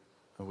you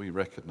and we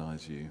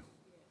recognize you.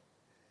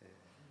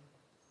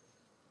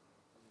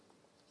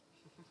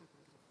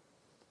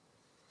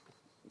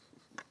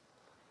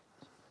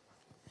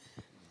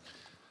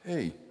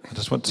 Hey. I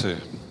just want to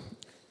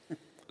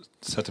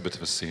set a bit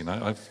of a scene.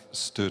 I've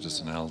stood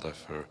as an elder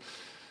for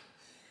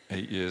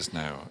 8 years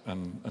now,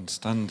 and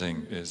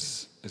standing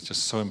is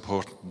just so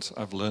important.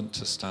 I've learnt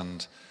to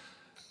stand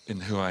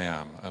in who I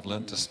am. I've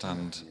learnt to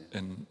stand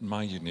in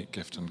my unique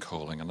gift and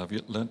calling, and I've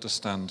learnt to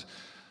stand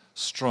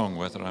strong,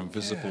 whether I'm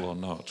visible or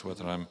not,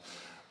 whether I'm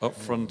up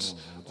front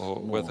or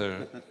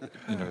whether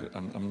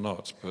I'm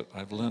not. But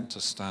I've learnt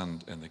to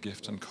stand in the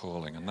gift and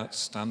calling, and that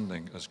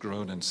standing has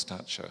grown in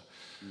stature.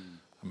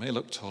 I may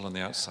look tall on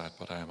the outside,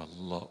 but I am a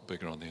lot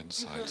bigger on the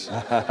inside.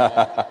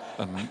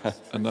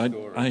 and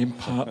I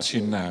impart to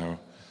you now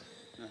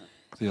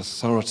the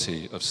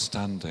authority of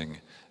standing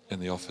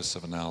in the office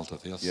of an elder,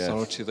 the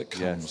authority that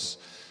comes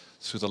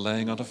through the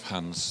laying on of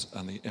hands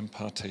and the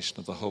impartation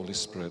of the Holy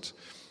Spirit.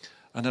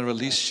 And I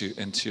release you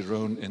into your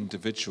own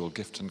individual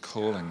gift and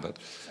calling, that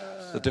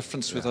the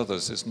difference with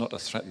others is not a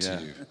threat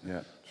to you.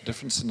 The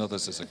difference in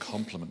others is a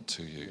compliment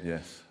to you.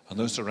 Yes. And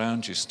those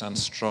around you stand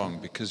strong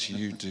because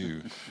you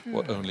do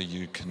what only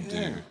you can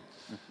do.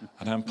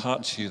 And I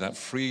impart to you that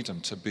freedom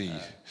to be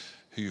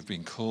who you've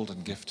been called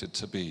and gifted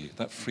to be,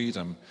 that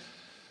freedom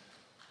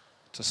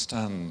to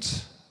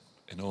stand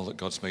in all that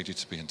God's made you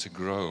to be and to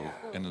grow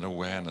in an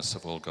awareness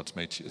of all God's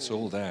made you. It's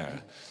all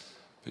there,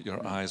 but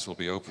your eyes will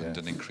be opened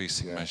in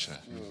increasing measure.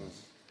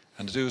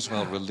 And to do as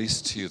well, release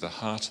to you the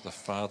heart of the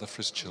Father for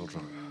his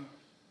children.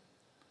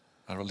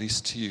 I release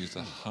to you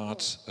the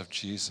heart of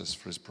Jesus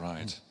for his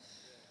bride.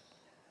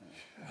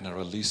 And I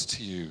release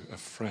to you a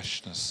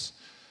freshness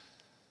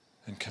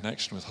in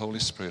connection with Holy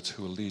Spirit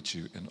who will lead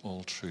you in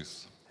all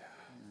truth.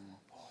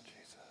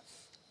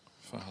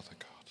 Father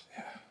God.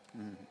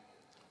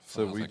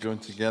 So we join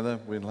together,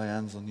 we lay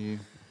hands on you.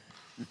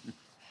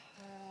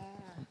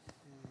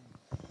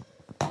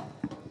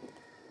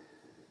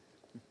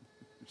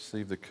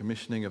 Receive the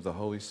commissioning of the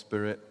Holy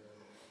Spirit.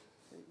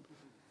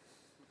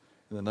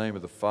 In the name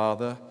of the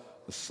Father,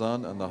 the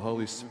Son, and the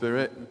Holy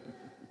Spirit,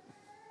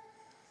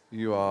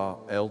 you are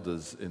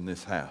elders in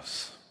this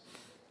house.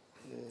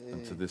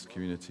 And to this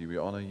community, we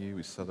honor you,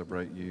 we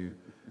celebrate you,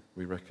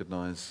 we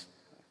recognize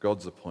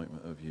God's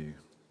appointment of you.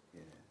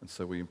 And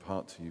so we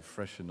impart to you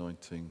fresh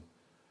anointing,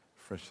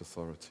 fresh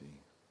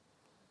authority,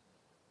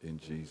 in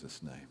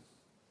Jesus' name.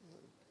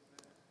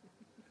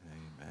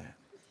 Amen.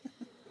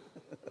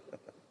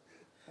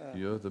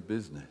 You're the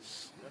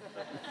business.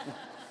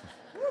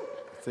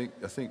 I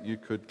think you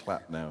could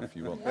clap now if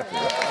you want to.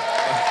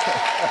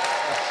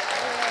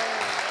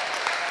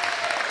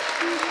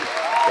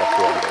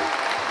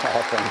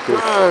 Thank you.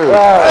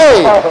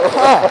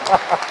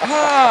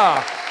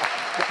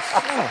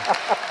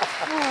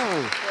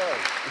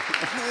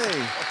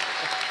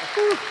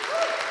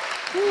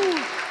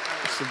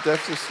 Some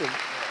deficit.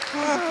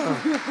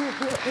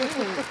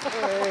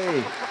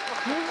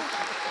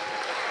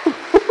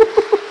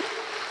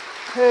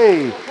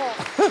 Hey.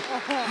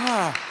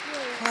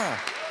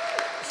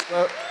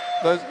 So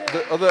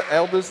the other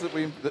elders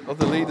the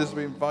other leaders,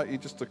 we invite you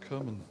just to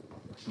come and.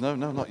 No,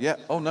 not yet.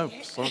 Oh no,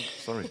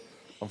 sorry.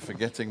 I'm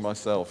forgetting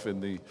myself in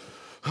the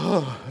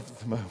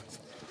moment.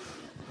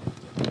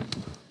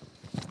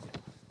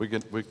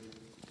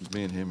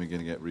 Me and him are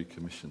going to get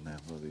recommissioned now.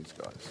 One of these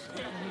guys.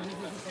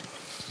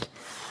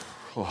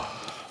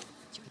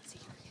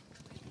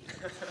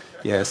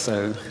 Yeah,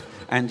 so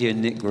Andy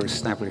and Nick were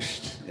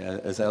established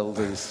as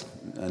elders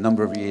a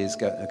number of years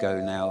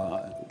ago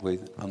now,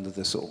 under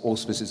the sort of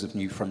auspices of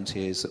New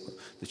Frontiers,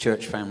 the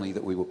church family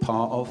that we were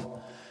part of.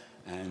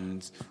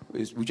 And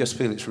we just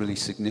feel it's really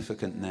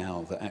significant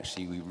now that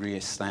actually we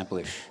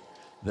re-establish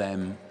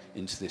them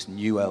into this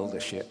new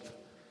eldership.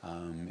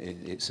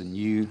 It's a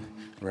new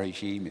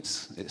regime.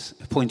 It's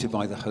appointed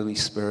by the Holy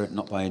Spirit,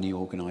 not by any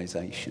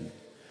organisation.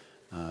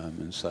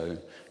 And so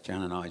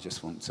Jan and I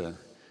just want to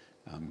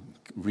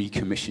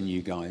recommission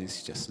you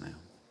guys just now.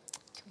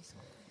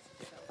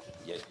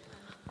 Yeah.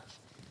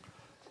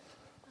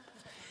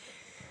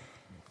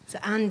 So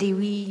Andy,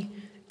 we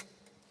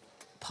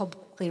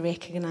publicly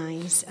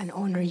recognise and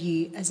honour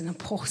you as an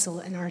apostle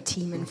in our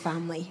team and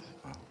family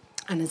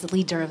and as the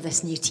leader of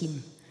this new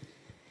team.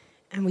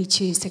 And we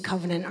choose to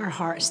covenant our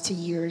hearts to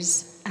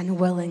yours and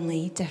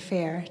willingly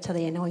defer to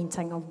the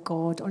anointing of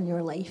God on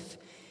your life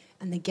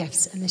and the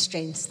gifts and the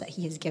strengths that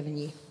he has given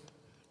you.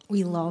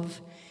 We love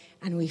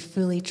and we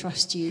fully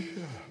trust you,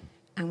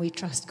 and we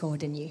trust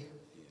God in you.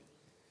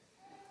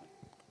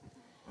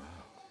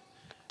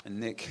 And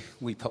Nick,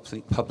 we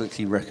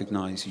publicly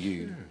recognise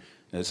you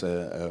as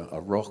a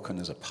rock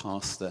and as a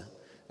pastor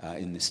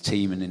in this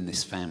team and in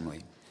this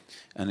family.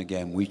 And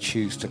again, we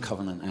choose to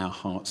covenant our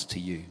hearts to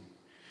you,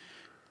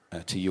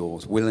 to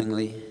yours,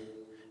 willingly,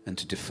 and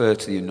to defer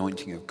to the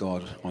anointing of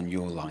God on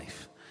your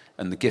life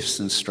and the gifts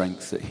and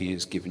strength that he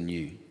has given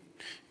you.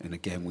 And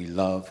again, we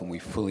love and we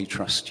fully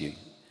trust you,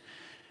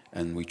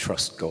 and we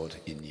trust God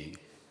in you.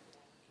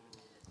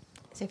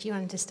 So if you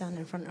wanted to stand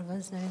in front of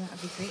us now, that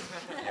would be great.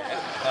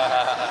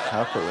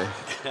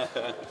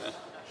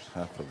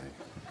 Happily.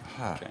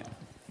 Okay.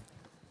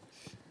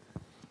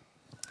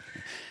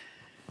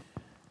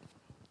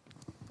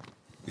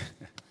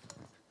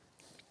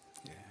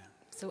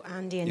 So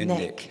Andy and and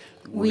Nick,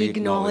 we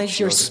acknowledge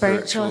your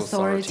spiritual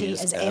authority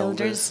as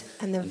elders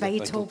and the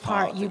vital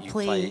part you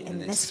play in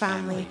this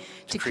family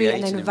to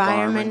create an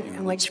environment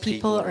in which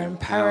people are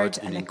empowered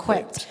and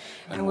equipped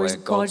and where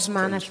God's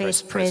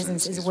manifest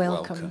presence is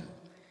welcome.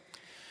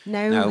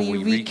 Now we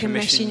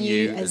recommission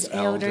you as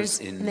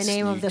elders in the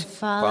name of the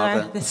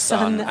Father, the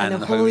Son,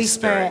 and the Holy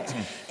Spirit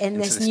in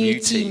this new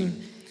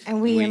team. And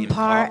we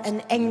impart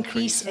an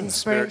increase in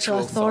spiritual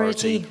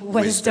authority,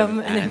 wisdom,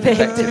 and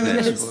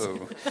effectiveness.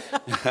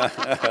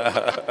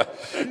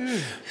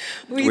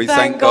 We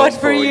thank God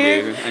for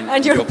you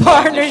and your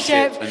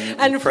partnership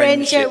and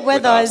friendship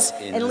with us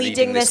in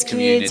leading this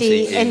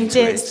community into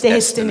its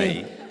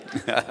destiny.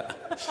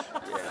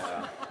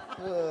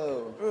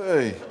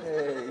 Hey.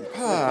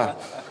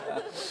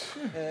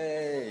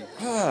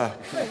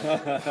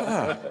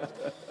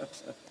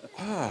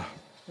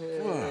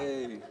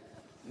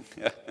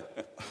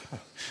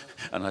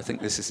 And I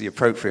think this is the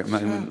appropriate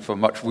moment for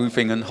much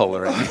whooping and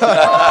hollering.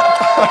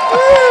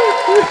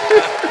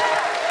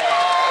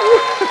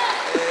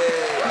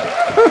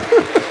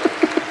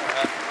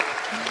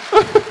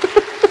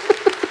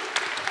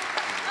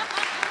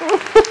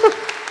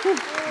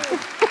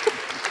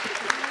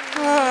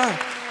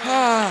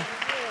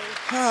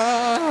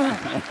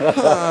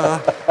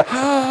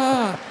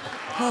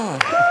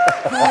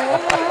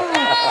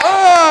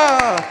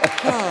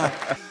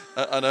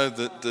 I know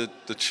that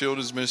the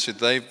children's ministry,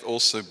 they've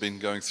also been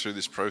going through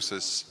this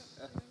process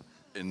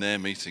in their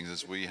meetings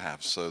as we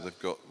have, so they've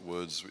got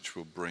words which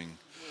we'll bring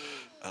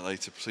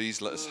later.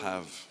 Please let us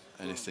have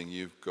anything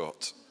you've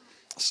got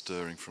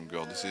stirring from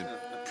God. This is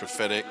a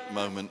prophetic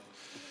moment,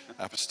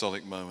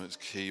 apostolic moment, it's a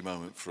key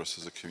moment for us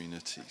as a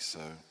community, so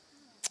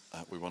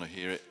we want to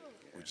hear it.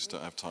 We just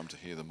don't have time to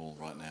hear them all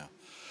right now.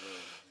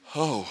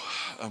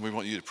 And we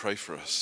want you to pray for us.